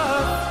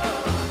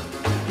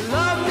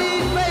 Love me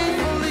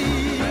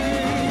faithfully.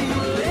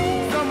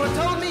 Someone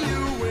told me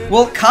you will.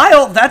 Well,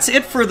 Kyle, that's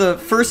it for the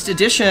first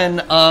edition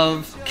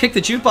of Kick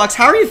the Jukebox.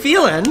 How are you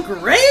feeling?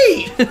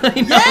 Great!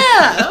 I know.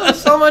 Yeah, that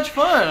was so much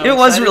fun. I'm It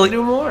was excited really to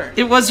do more.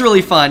 It was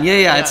really fun.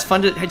 Yeah. It's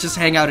fun to just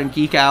hang out and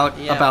geek out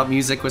Yeah. about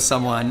music with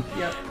someone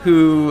Yep.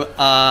 who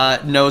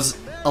knows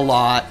a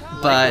lot.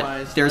 But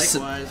Likewise, there's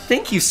likewise.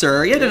 thank you,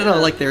 sir. Yeah, no.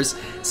 Like there's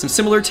some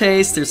similar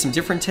tastes. There's some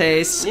different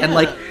tastes. And Yeah.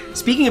 like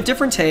speaking of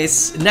different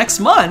tastes,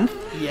 next month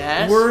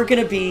Yes. we're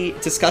gonna be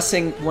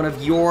discussing one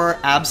of your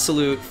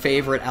absolute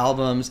favorite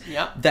albums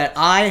Yep. that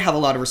I have a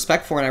lot of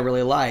respect for and I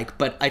really like.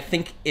 But I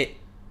think it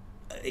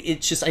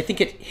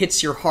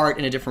hits your heart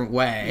in a different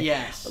way.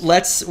 Yes.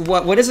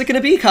 What is it going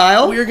to be,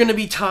 Kyle? We're going to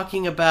be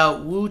talking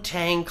about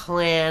Wu-Tang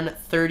Clan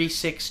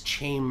 36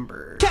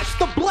 Chambers. Catch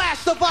the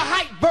blast of a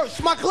hype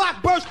verse. My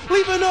Glock burst,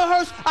 leaving a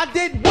hearse. I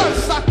did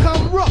worse. I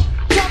come rough,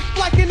 jump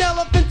like an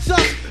elephant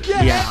tusk.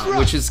 Yeah,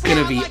 which is going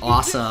to be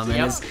awesome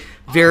and is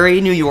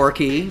very New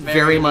Yorky,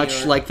 very New much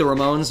York. like the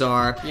Ramones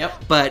are.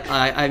 Yep. But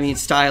I mean,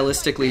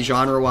 stylistically,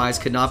 genre-wise,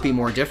 could not be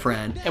more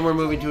different. And we're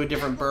moving to a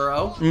different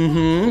borough. We're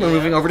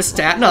moving over to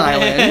Staten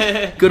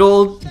Island. Good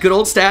old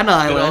Staten Good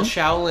Island. old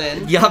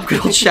Shaolin. Yup,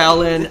 good old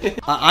Shaolin.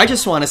 I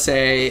just want to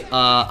say,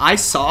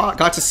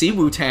 got to see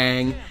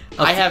Wu-Tang.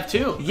 I have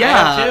too. Yeah.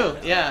 I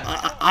have too. Yeah.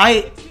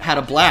 I had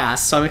a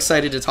blast, so I'm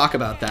excited to talk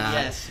about that.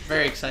 Yes.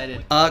 Very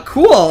excited.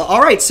 Cool.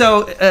 All right,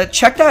 so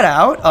check that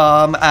out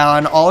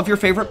on all of your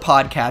favorite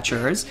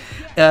podcatchers.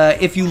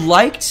 If you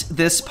liked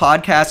this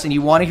podcast and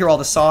you want to hear all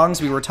the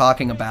songs we were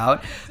talking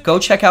about, go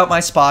check out my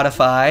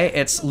Spotify.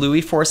 It's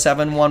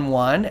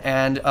Louis4711,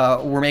 and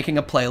we're making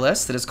a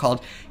playlist that is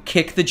called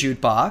Kick the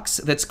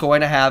Jukebox that's going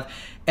to have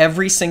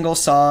every single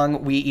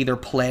song we either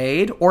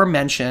played or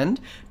mentioned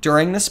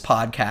during this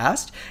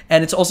podcast.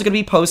 And it's also going to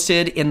be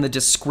posted in the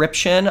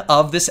description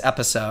of this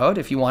episode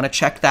if you want to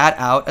check that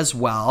out as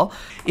well.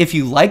 If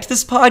you liked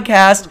this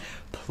podcast,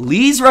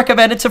 please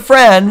recommend it to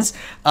friends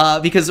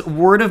because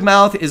word of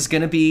mouth is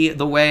going to be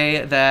the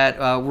way that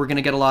we're going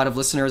to get a lot of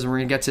listeners and we're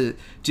going to get to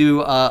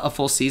do a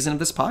full season of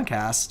this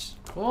podcast.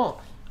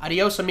 Cool.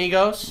 Adios,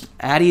 amigos.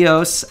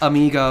 Adios,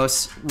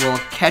 amigos. We'll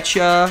catch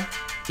ya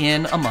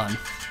in a month.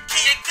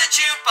 Kick the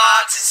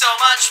jukebox is so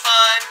much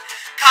fun.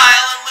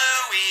 Kyle and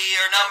Louie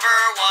are number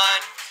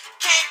one.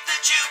 Kick the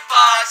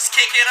jukebox,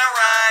 kicking a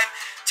rhyme.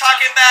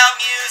 Talking about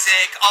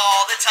music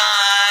all the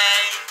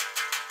time.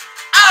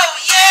 Oh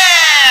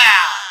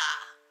yeah!